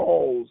what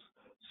Paul's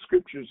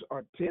scriptures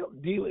are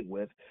dealing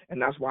with,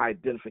 and that's why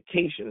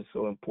identification is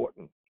so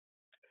important.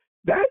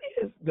 That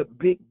is the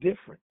big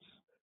difference.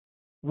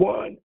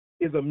 One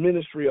is a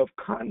ministry of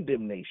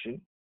condemnation,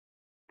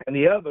 and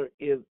the other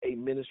is a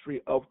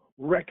ministry of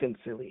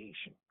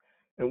reconciliation.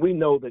 And we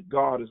know that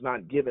God has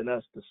not given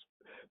us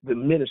the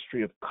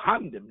ministry of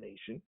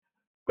condemnation,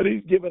 but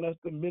he's given us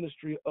the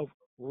ministry of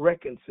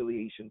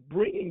reconciliation,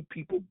 bringing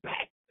people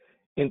back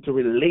into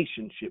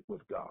relationship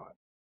with God.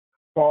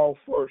 Paul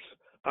first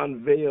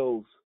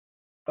unveils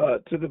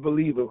to the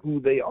believer who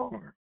they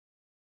are,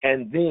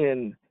 and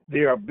then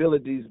their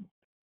abilities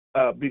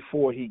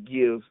before he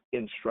gives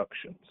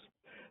instructions.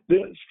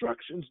 The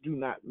instructions do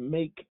not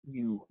make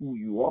you who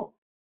you are.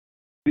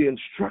 The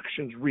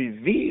instructions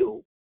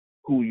reveal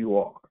who you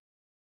are.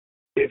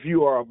 If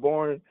you are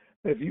born,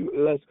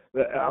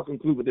 I'll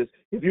conclude with this.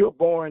 If you're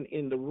born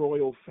in the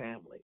royal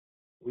family,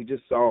 we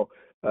just saw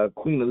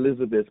Queen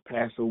Elizabeth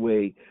pass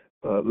away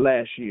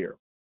last year.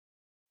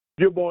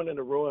 If you're born in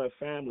the royal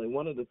family,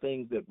 one of the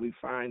things that we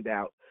find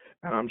out,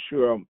 and I'm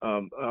sure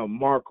Melda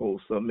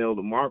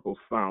Marcos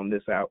found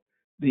this out,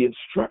 the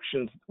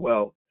instructions,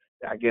 well,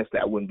 I guess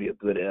that wouldn't be a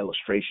good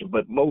illustration,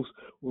 but most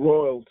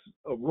royals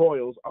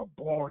are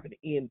born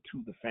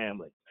into the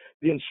family.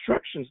 The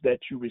instructions that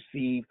you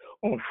receive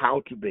on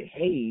how to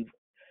behave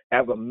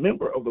as a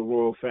member of the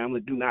royal family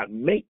do not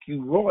make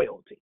you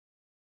royalty.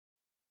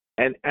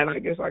 And I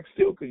guess I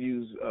still could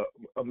use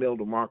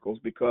Imelda Marcos,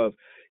 because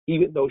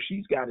even though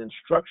she's got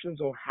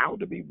instructions on how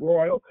to be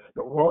royal,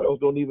 the royals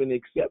don't even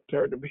accept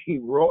her to be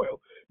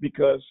royal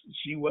because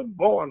she wasn't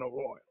born a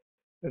royal.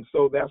 And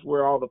so that's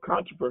where all the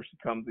controversy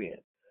comes in.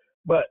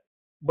 But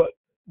what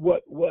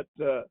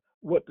the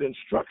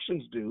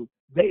instructions do,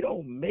 they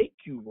don't make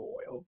you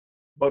royal,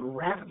 but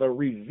rather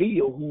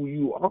reveal who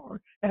you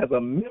are as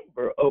a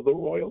member of the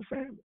royal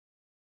family.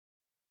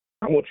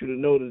 I want you to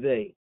know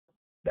today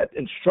that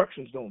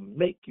instructions don't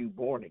make you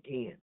born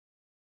again,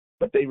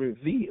 but they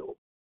reveal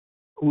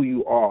who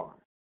you are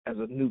as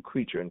a new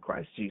creature in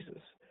Christ Jesus.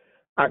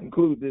 I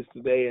conclude this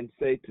today and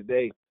say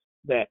today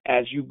that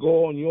as you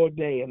go on your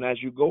day and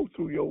as you go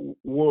through your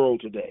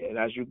world today and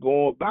as you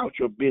go about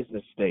your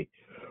business day,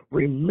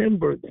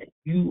 remember that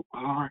you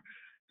are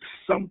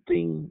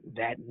something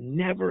that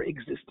never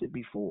existed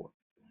before,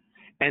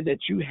 and that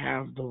you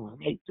have the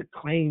right to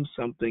claim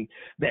something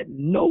that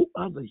no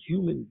other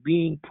human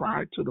being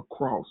prior to the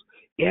cross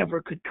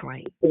ever could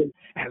claim.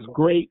 As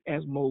great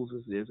as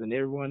Moses is and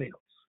everyone else,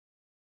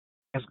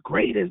 as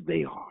great as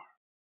they are,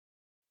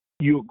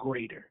 you're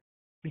greater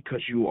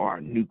because you are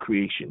a new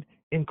creation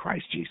in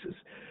Christ Jesus.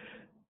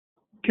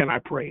 Can I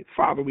pray?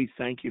 Father, we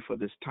thank you for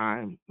this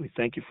time. We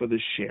thank you for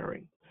this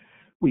sharing.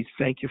 We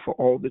thank you for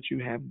all that you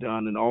have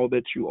done and all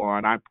that you are.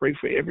 And I pray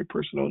for every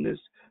person on this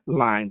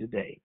line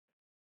today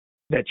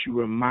that you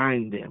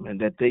remind them and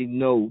that they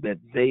know that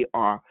they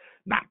are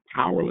not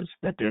powerless,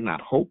 that they're not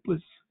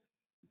hopeless,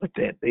 but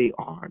that they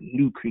are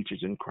new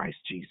creatures in Christ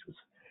Jesus,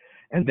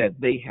 and that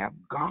they have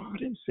God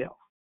himself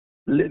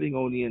living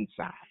on the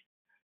inside.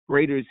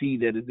 Greater is he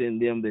that is in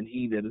them than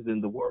he that is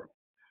in the world.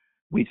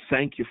 We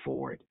thank you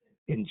for it.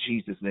 In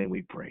Jesus' name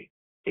we pray.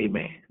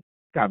 Amen.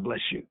 God bless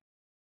you.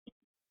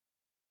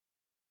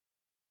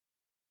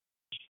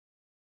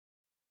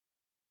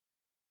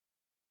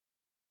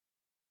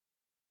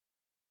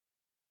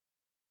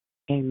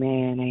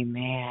 Amen.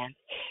 Amen.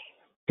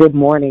 Good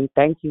morning.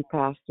 Thank you,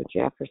 Pastor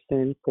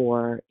Jefferson,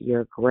 for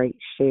your great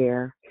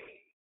share.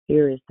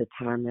 Here is the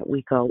time that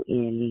we go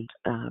in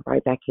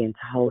right back into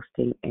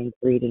hosting and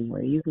greeting,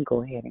 where you can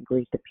go ahead and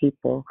greet the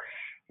people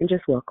and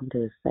just welcome to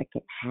the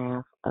second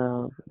half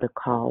of the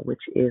call,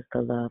 which is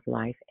the Love,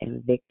 Life,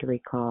 and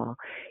Victory call.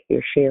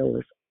 Your share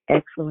was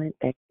excellent.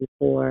 Thank you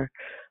for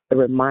the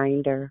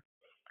reminder.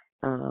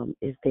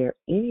 Is there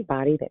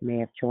anybody that may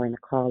have joined the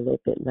call a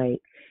little bit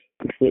late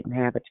who didn't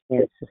have a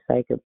chance to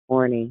say good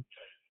morning?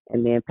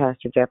 And then,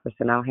 Pastor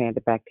Jefferson, I'll hand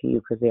it back to you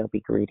because they'll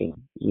be greeting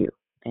you.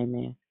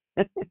 Amen.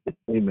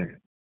 Amen.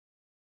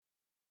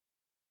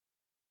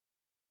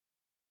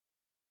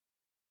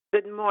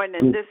 Good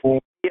morning. This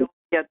is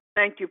Sylvia.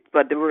 Thank you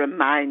for the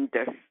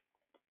reminder.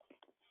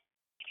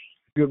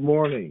 Good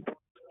morning.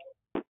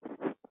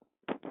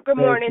 Good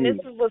morning. This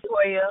is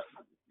Latoya.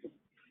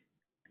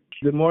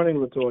 Good morning,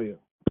 Latoya.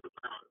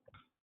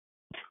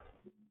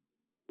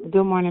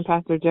 Good morning,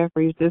 Pastor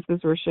Jeffries. This is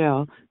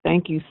Rochelle.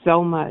 Thank you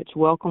so much.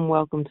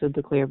 Welcome to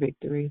Declare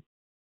Victory.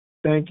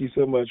 Thank you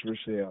so much,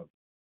 Rochelle.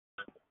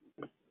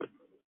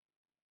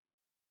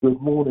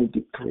 Good morning,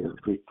 Declare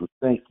Victory.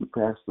 Thank you,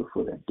 Pastor,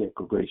 for that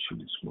declaration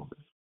this morning.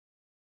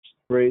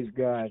 Praise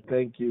God.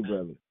 Thank you,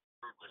 brother.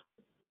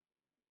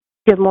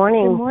 Good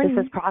morning. Good morning.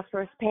 This is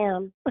Prosperous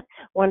Pam.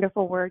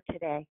 Wonderful word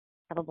today.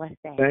 Have a blessed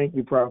day. Thank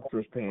you,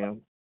 Prosperous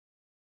Pam.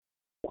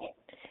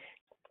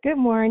 Good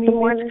morning.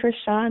 It's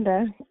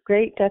Krishanda.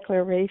 Great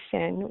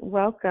declaration.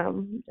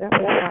 Welcome. That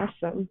was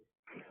awesome.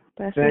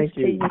 Thank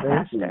you.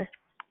 Pastor.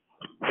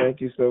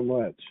 Thank you so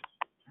much.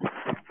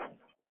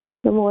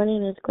 Good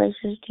morning. It's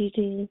Gracious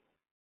GG.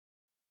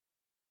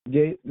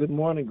 Good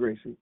morning,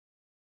 Gracie.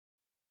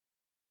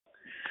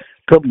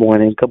 Good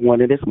morning. Good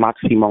morning. This is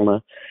Moxie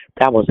Mona.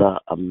 That was an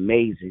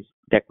amazing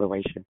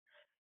declaration.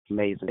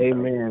 Amazing.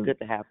 Amen. Good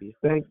to have you.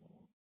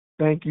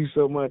 Thank you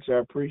so much. I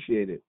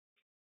appreciate it.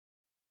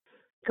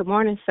 Good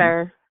morning,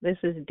 sir. This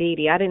is Dee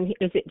Dee.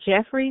 Is it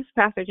Jeffries,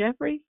 Pastor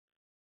Jeffries?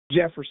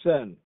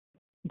 Jefferson.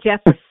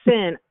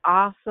 Jefferson.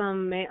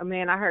 Awesome,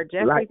 man. I heard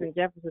Jeffries and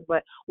Jefferson,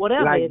 but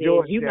whatever like it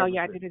George is, you know Jefferson.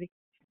 your identity.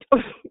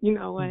 You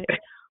know what?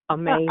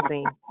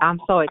 Amazing. I'm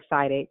so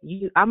excited.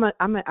 I'm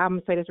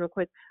gonna say this real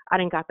quick. I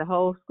done got the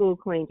whole school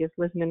clean just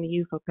listening to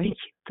you, so thank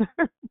you,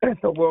 sir.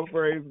 Well,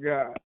 praise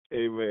God.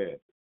 Amen.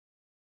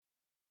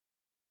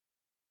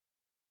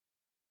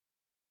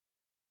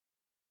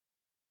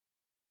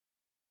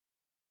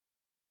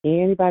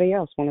 Anybody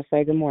else want to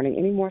say good morning?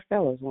 Any more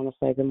fellows want to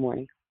say good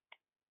morning?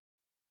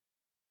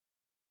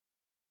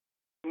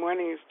 Good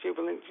morning, it's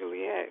Jubilant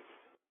Juliet.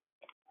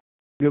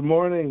 Good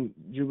morning,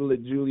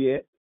 Jubilant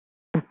Juliet.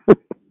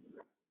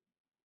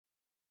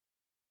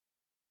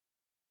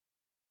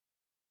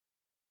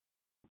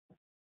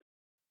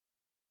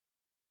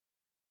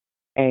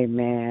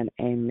 Amen.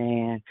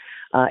 Amen.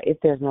 If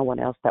there's no one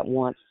else that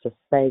wants to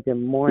say good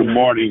morning. Good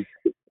morning.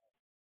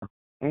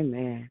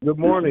 Amen. Good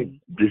morning.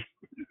 This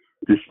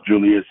is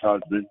Juliet's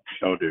husband,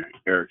 Elder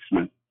Eric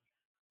Smith.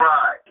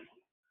 Right.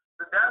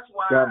 So that's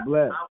why. God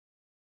bless.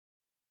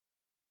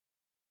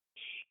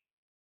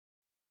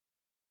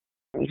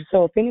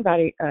 So if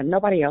anybody,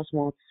 nobody else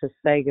wants to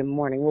say good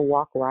morning, we'll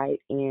walk right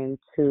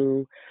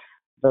into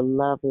the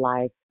Love,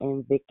 Life,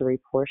 and Victory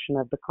portion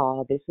of the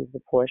call. This is the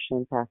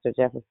portion, Pastor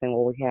Jefferson, where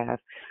we have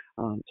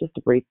just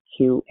a brief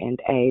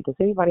Q&A. Does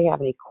anybody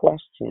have any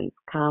questions,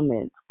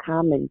 comments,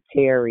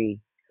 commentary?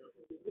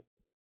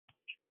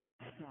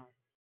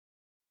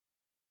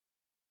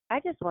 I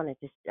just wanted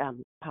to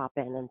pop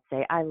in and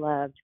say I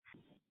loved,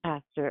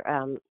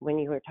 Pastor, when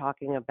you were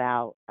talking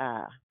about,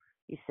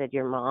 you said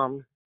your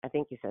mom, I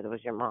think you said it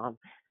was your mom,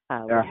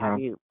 would have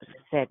you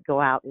said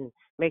go out and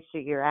make sure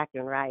you're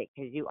acting right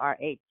because you are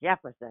a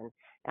Jefferson.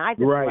 And I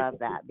just love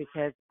that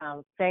because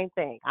same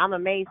thing. I'm a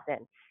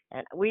Mason,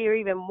 and we are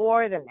even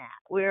more than that.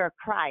 We're a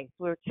Christ.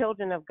 We're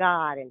children of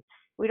God, and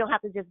we don't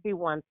have to just be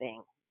one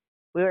thing.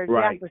 We're a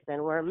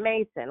Jefferson. We're a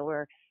Mason.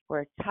 We're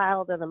a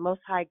child of the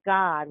Most High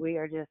God. We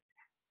are just.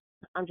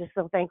 I'm just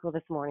so thankful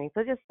this morning.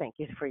 So just thank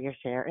you for your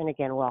share. And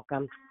again,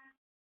 welcome.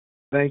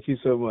 Thank you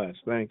so much.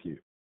 Thank you.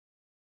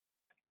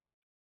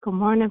 Good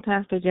morning,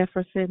 Pastor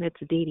Jefferson. It's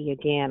Dee Dee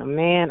again.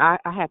 Man, I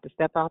had to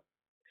step out.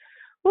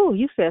 Oh,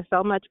 you said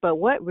so much, but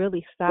what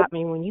really stopped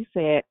me when you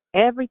said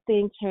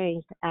everything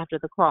changed after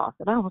the cross.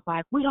 And I was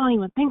like, we don't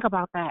even think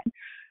about that.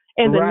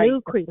 And the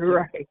new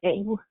creature,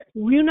 and,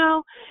 you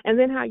know, and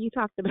then how you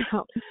talked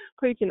about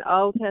preaching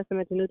Old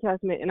Testament to New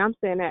Testament. And I'm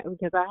saying that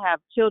because I have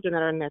children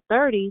that are in their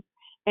 30s.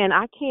 And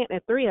I can't,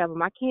 and three of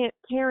them, I can't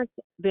parent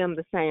them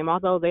the same.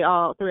 Although they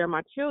all three are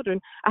my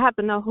children, I have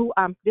to know who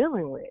I'm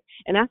dealing with.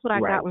 And that's what I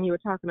got when you were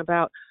talking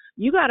about,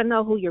 you got to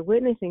know who you're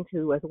witnessing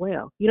to as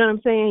well. You know what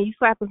I'm saying? You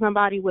slapping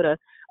somebody with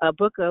a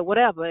book or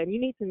whatever, and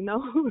you need to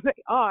know who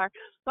they are.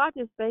 So I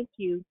just thank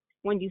you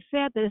when you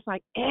said that it's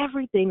like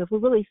everything, if we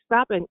really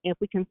stop and if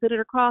we consider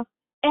the cross,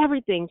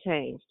 everything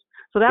changed.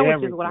 So that was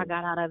just what I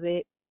got out of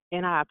it.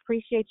 And I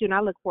appreciate you, and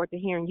I look forward to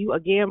hearing you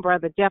again,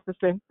 Brother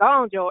Jefferson. Go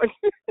on, George.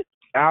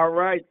 All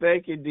right.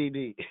 Thank you, Dee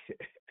Dee.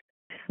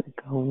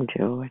 Go,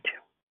 George.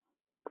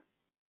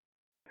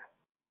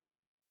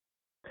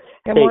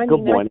 Good morning.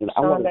 Good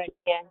morning.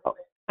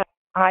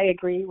 I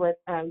agree with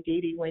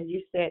Dee Dee when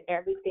you said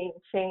everything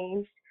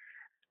changed.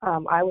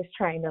 I was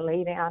trying to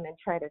lay down and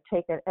try to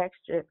take an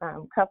extra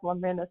couple of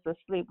minutes of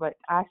sleep, but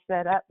I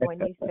sat up when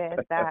you said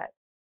that.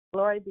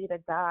 Glory be to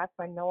God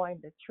for knowing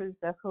the truth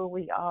of who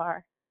we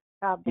are.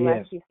 God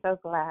bless you. So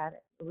glad,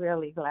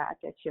 really glad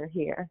that you're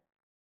here.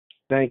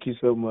 Thank you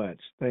so much.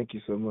 Thank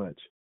you so much.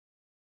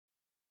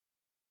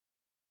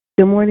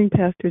 Good morning,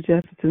 Pastor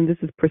Jefferson. This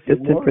is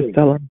Persistent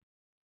Priscilla.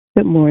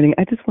 Good morning.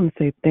 I just want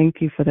to say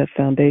thank you for that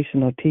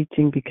foundational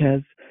teaching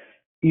because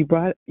you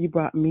brought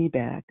me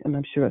back, and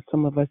I'm sure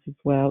some of us as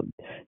well,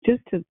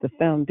 just to the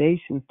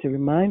foundations to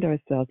remind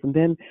ourselves, and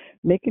then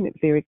making it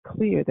very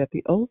clear that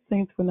the old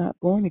saints were not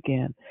born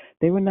again.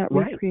 They were not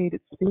recreated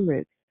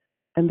spirits,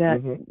 and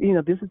that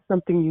this is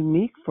something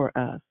unique for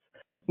us.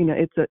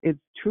 It's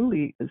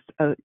truly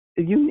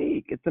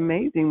unique. It's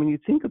amazing when you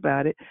think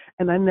about it,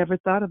 and I never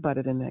thought about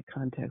it in that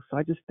context. So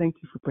I just thank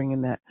you for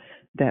bringing that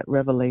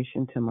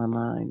revelation to my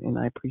mind, and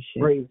I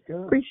appreciate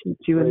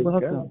you and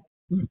welcome.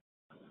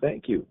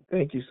 Thank you.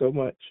 Thank you so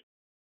much.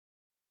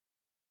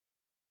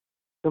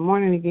 Good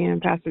morning again,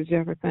 Pastor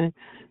Jefferson.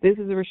 This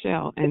is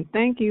Rochelle, and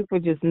thank you for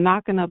just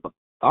knocking up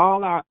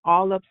all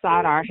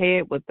upside our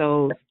head with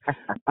those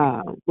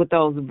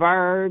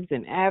verbs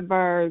and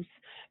adverbs.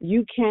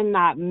 You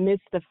cannot miss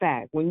the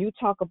fact when you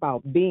talk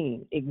about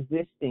being,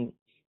 existing.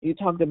 You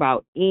talked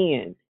about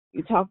in.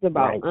 You talked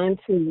about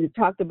unto. You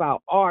talked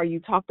about are.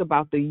 You talked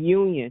about the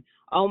union.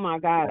 Oh my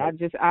God!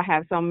 I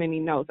have so many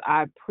notes.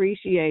 I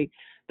appreciate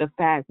the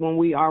fact when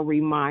we are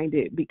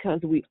reminded because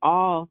we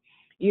all,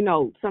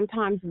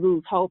 sometimes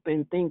lose hope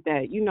and think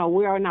that,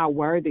 we are not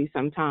worthy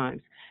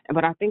sometimes.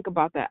 But I think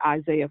about that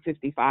Isaiah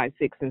 55,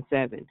 6 and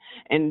 7.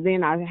 And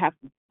then I have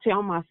to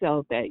tell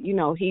myself that,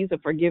 he's a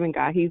forgiving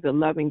God. He's a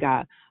loving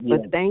God.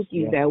 But thank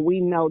you that we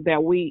know that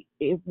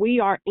if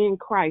we are in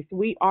Christ,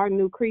 we are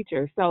new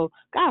creatures. So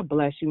God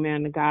bless you,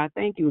 man of God.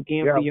 Thank you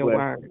again for your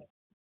word.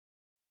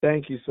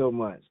 Thank you so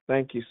much.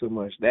 Thank you so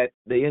much. That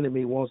the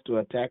enemy wants to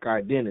attack our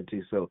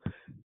identity. So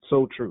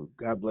true.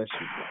 God bless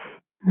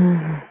you.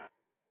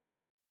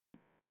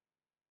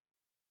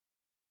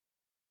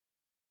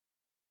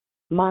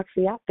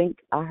 Moxie, I think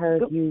I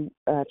heard you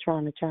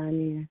trying to chime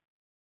in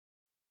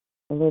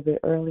a little bit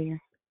earlier.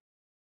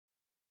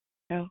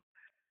 No,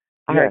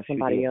 I heard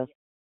somebody else.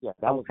 Yes,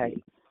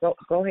 okay. Go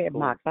ahead,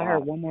 Mox. I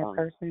heard one more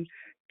person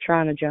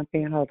trying to jump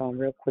in. Hold on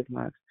real quick,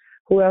 Mox.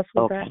 Who else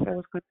was that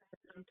was going to say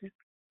something?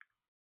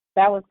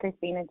 That was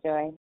Christina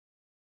Joy.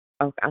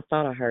 Oh, I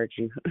thought I heard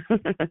you.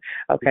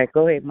 Okay,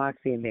 go ahead,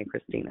 Moxie, and then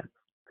Christina.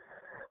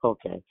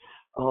 Okay.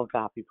 Oh,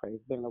 God be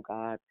praised. Man, oh,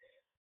 God,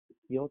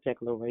 your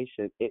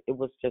declaration, it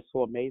was just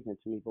so amazing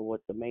to me. But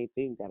what the main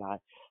thing that I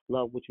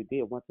love what you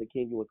did, once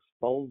again, you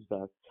exposed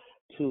us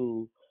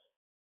to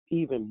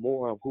even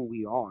more of who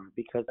we are.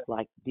 Because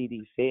like Dee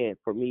Dee said,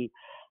 for me,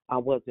 I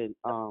wasn't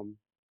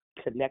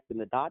connecting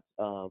the dots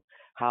of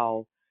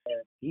how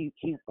he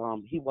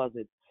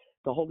wasn't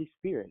the Holy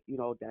Spirit,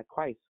 that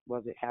Christ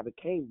haven't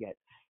came yet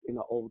in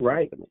the Old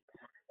Testament.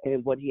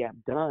 And what he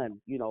had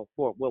done,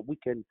 for what we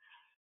can,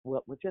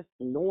 well, just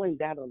knowing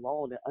that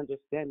alone and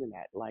understanding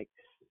that, like,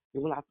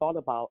 when I thought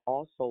about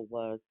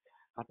Moses,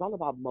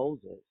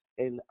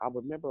 and I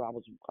remember I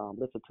was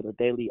listening to the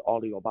Daily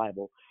Audio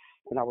Bible,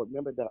 and I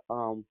remember that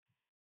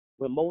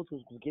when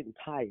Moses was getting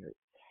tired,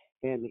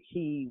 and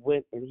he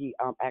went and he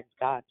asked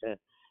God to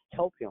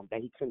help him,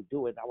 that he couldn't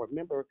do it. I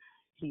remember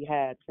he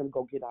had him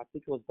go get, I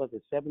think was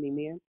it 70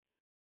 men,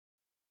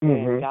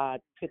 and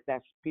God put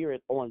that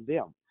spirit on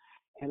them.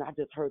 And I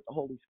just heard the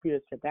Holy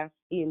Spirit say, that's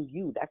in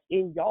you. That's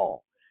in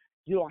y'all.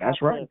 You don't have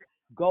to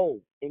go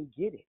and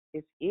get it.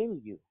 It's in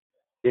you.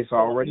 It's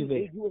already there.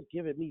 You was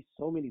giving me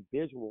so many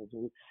visuals,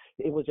 and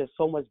it was just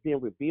so much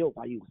being revealed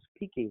while you were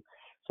speaking.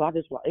 So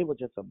it was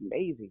just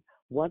amazing.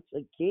 Once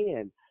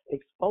again,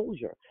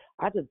 exposure.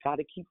 I just got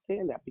to keep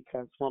saying that,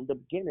 because from the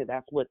beginning,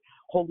 that's what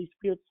Holy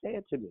Spirit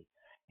said to me.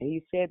 And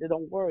he said that,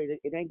 don't worry,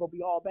 it ain't going to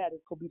be all bad.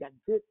 It's going to be that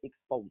good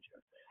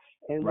exposure.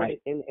 And,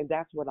 and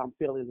that's what I'm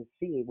feeling and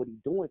seeing, what he's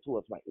doing to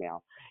us right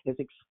now, is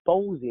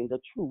exposing the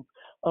truth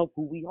of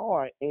who we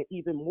are, and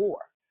even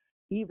more,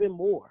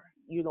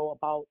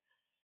 about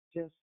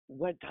just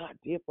what God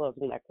did for us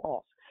on that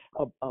cross,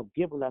 of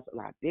giving us an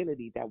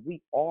identity that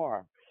we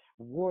are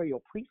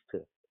royal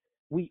priesthood.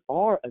 We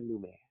are a new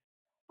man.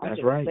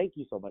 Thank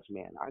you so much,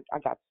 man. I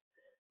got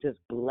just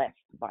blessed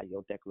by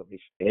your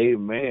declaration.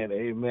 Amen,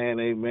 amen,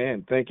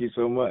 amen. Thank you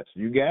so much.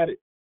 You got it.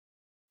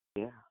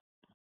 Yeah.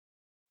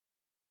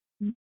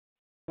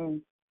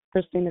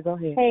 Christina, go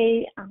ahead.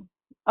 Hey,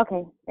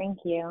 okay,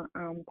 thank you.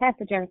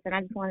 Pastor Jefferson,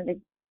 I just wanted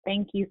to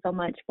thank you so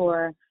much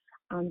for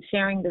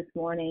sharing this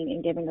morning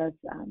and giving us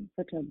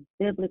such a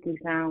biblically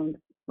sound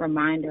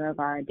reminder of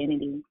our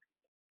identity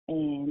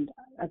and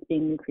us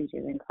being new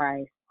creatures in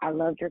Christ. I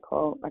loved your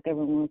quote, like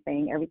everyone was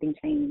saying, everything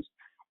changed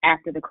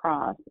after the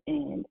cross,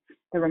 and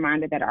the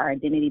reminder that our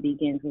identity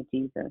begins with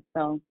Jesus.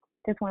 So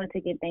just wanted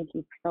to thank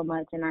you so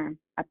much, and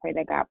I pray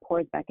that God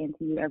pours back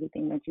into you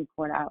everything that you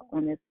poured out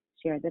on this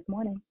share this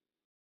morning.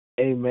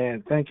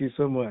 Amen. Thank you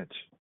so much.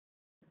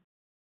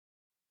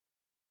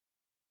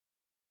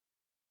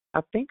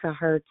 I think I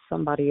heard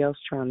somebody else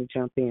trying to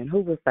jump in.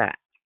 Who was that?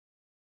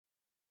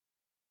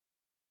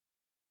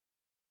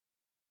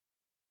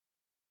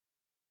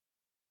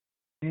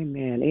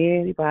 Amen.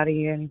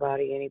 Anybody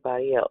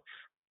else?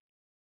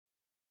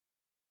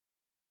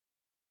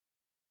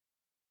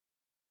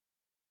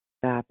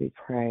 God be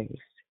praised.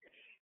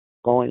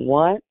 Going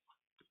once?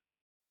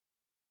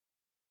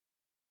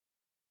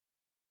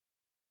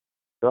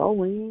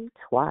 Going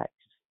twice.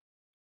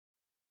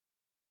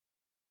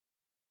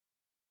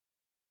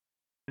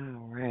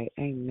 All right.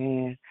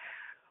 Amen.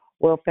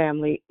 Well,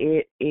 family,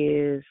 it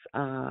is,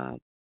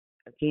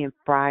 again,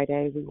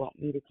 Friday. We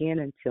won't meet again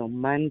until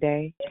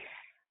Monday.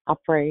 I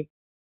pray.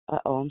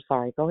 I'm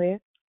sorry. Go ahead.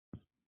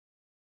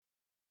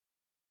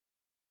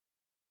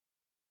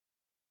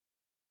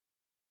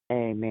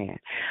 Amen.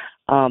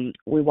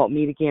 We won't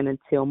meet again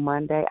until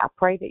Monday. I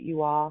pray that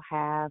you all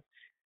have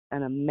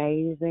an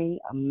amazing,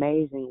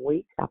 amazing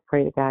week. I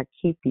pray that God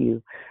keep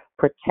you,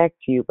 protect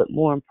you, but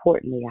more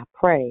importantly, I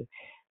pray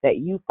that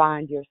you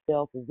find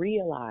yourself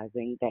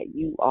realizing that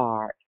you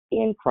are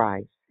in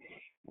Christ,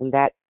 and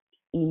that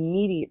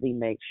immediately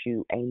makes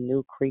you a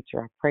new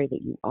creature. I pray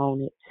that you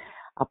own it.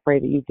 I pray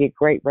that you get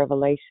great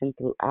revelation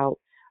throughout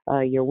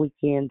your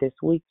weekend this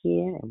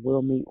weekend, and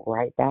we'll meet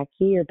right back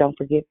here. Don't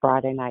forget,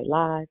 Friday Night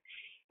Live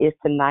is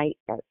tonight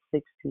at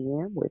 6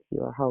 p.m. with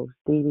your host,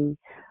 Dee Dee.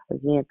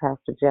 Again,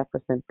 Pastor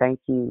Jefferson, thank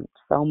you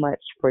so much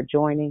for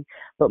joining,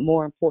 but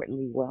more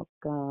importantly,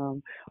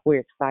 welcome. We're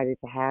excited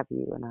to have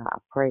you, and I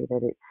pray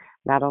that it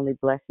not only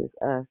blesses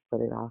us,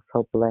 but it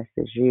also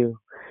blesses you.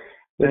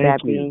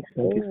 Thank you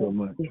so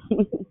much.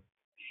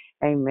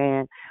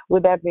 Amen.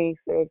 With that being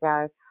said,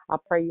 guys, I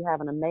pray you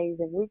have an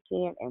amazing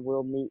weekend, and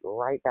we'll meet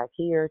right back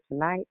here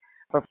tonight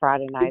for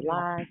Friday Night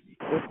Live.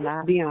 If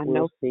not,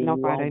 we'll see you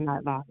Friday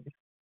Night Live.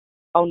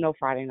 Oh, no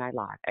Friday Night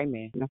Live.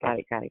 Amen.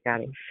 Okay.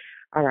 Got it.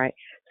 All right.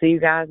 See you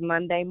guys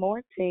Monday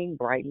morning,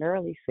 bright and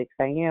early, 6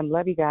 a.m.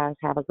 Love you guys.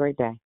 Have a great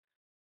day.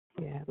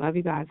 Yeah, love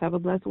you guys. Have a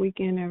blessed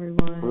weekend,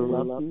 everyone.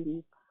 Love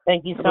you.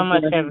 Thank you so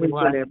much,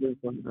 everyone.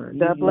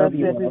 God bless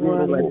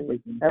everyone.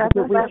 Have a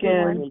good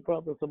weekend.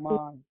 Brothers of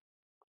mine,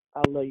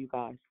 I love you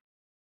guys.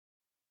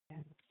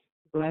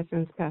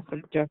 Blessings,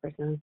 Pastor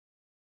Jefferson.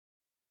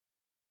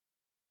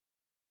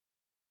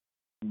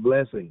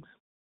 Blessings.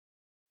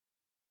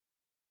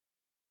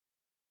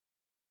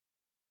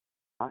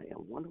 I am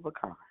one of a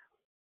kind.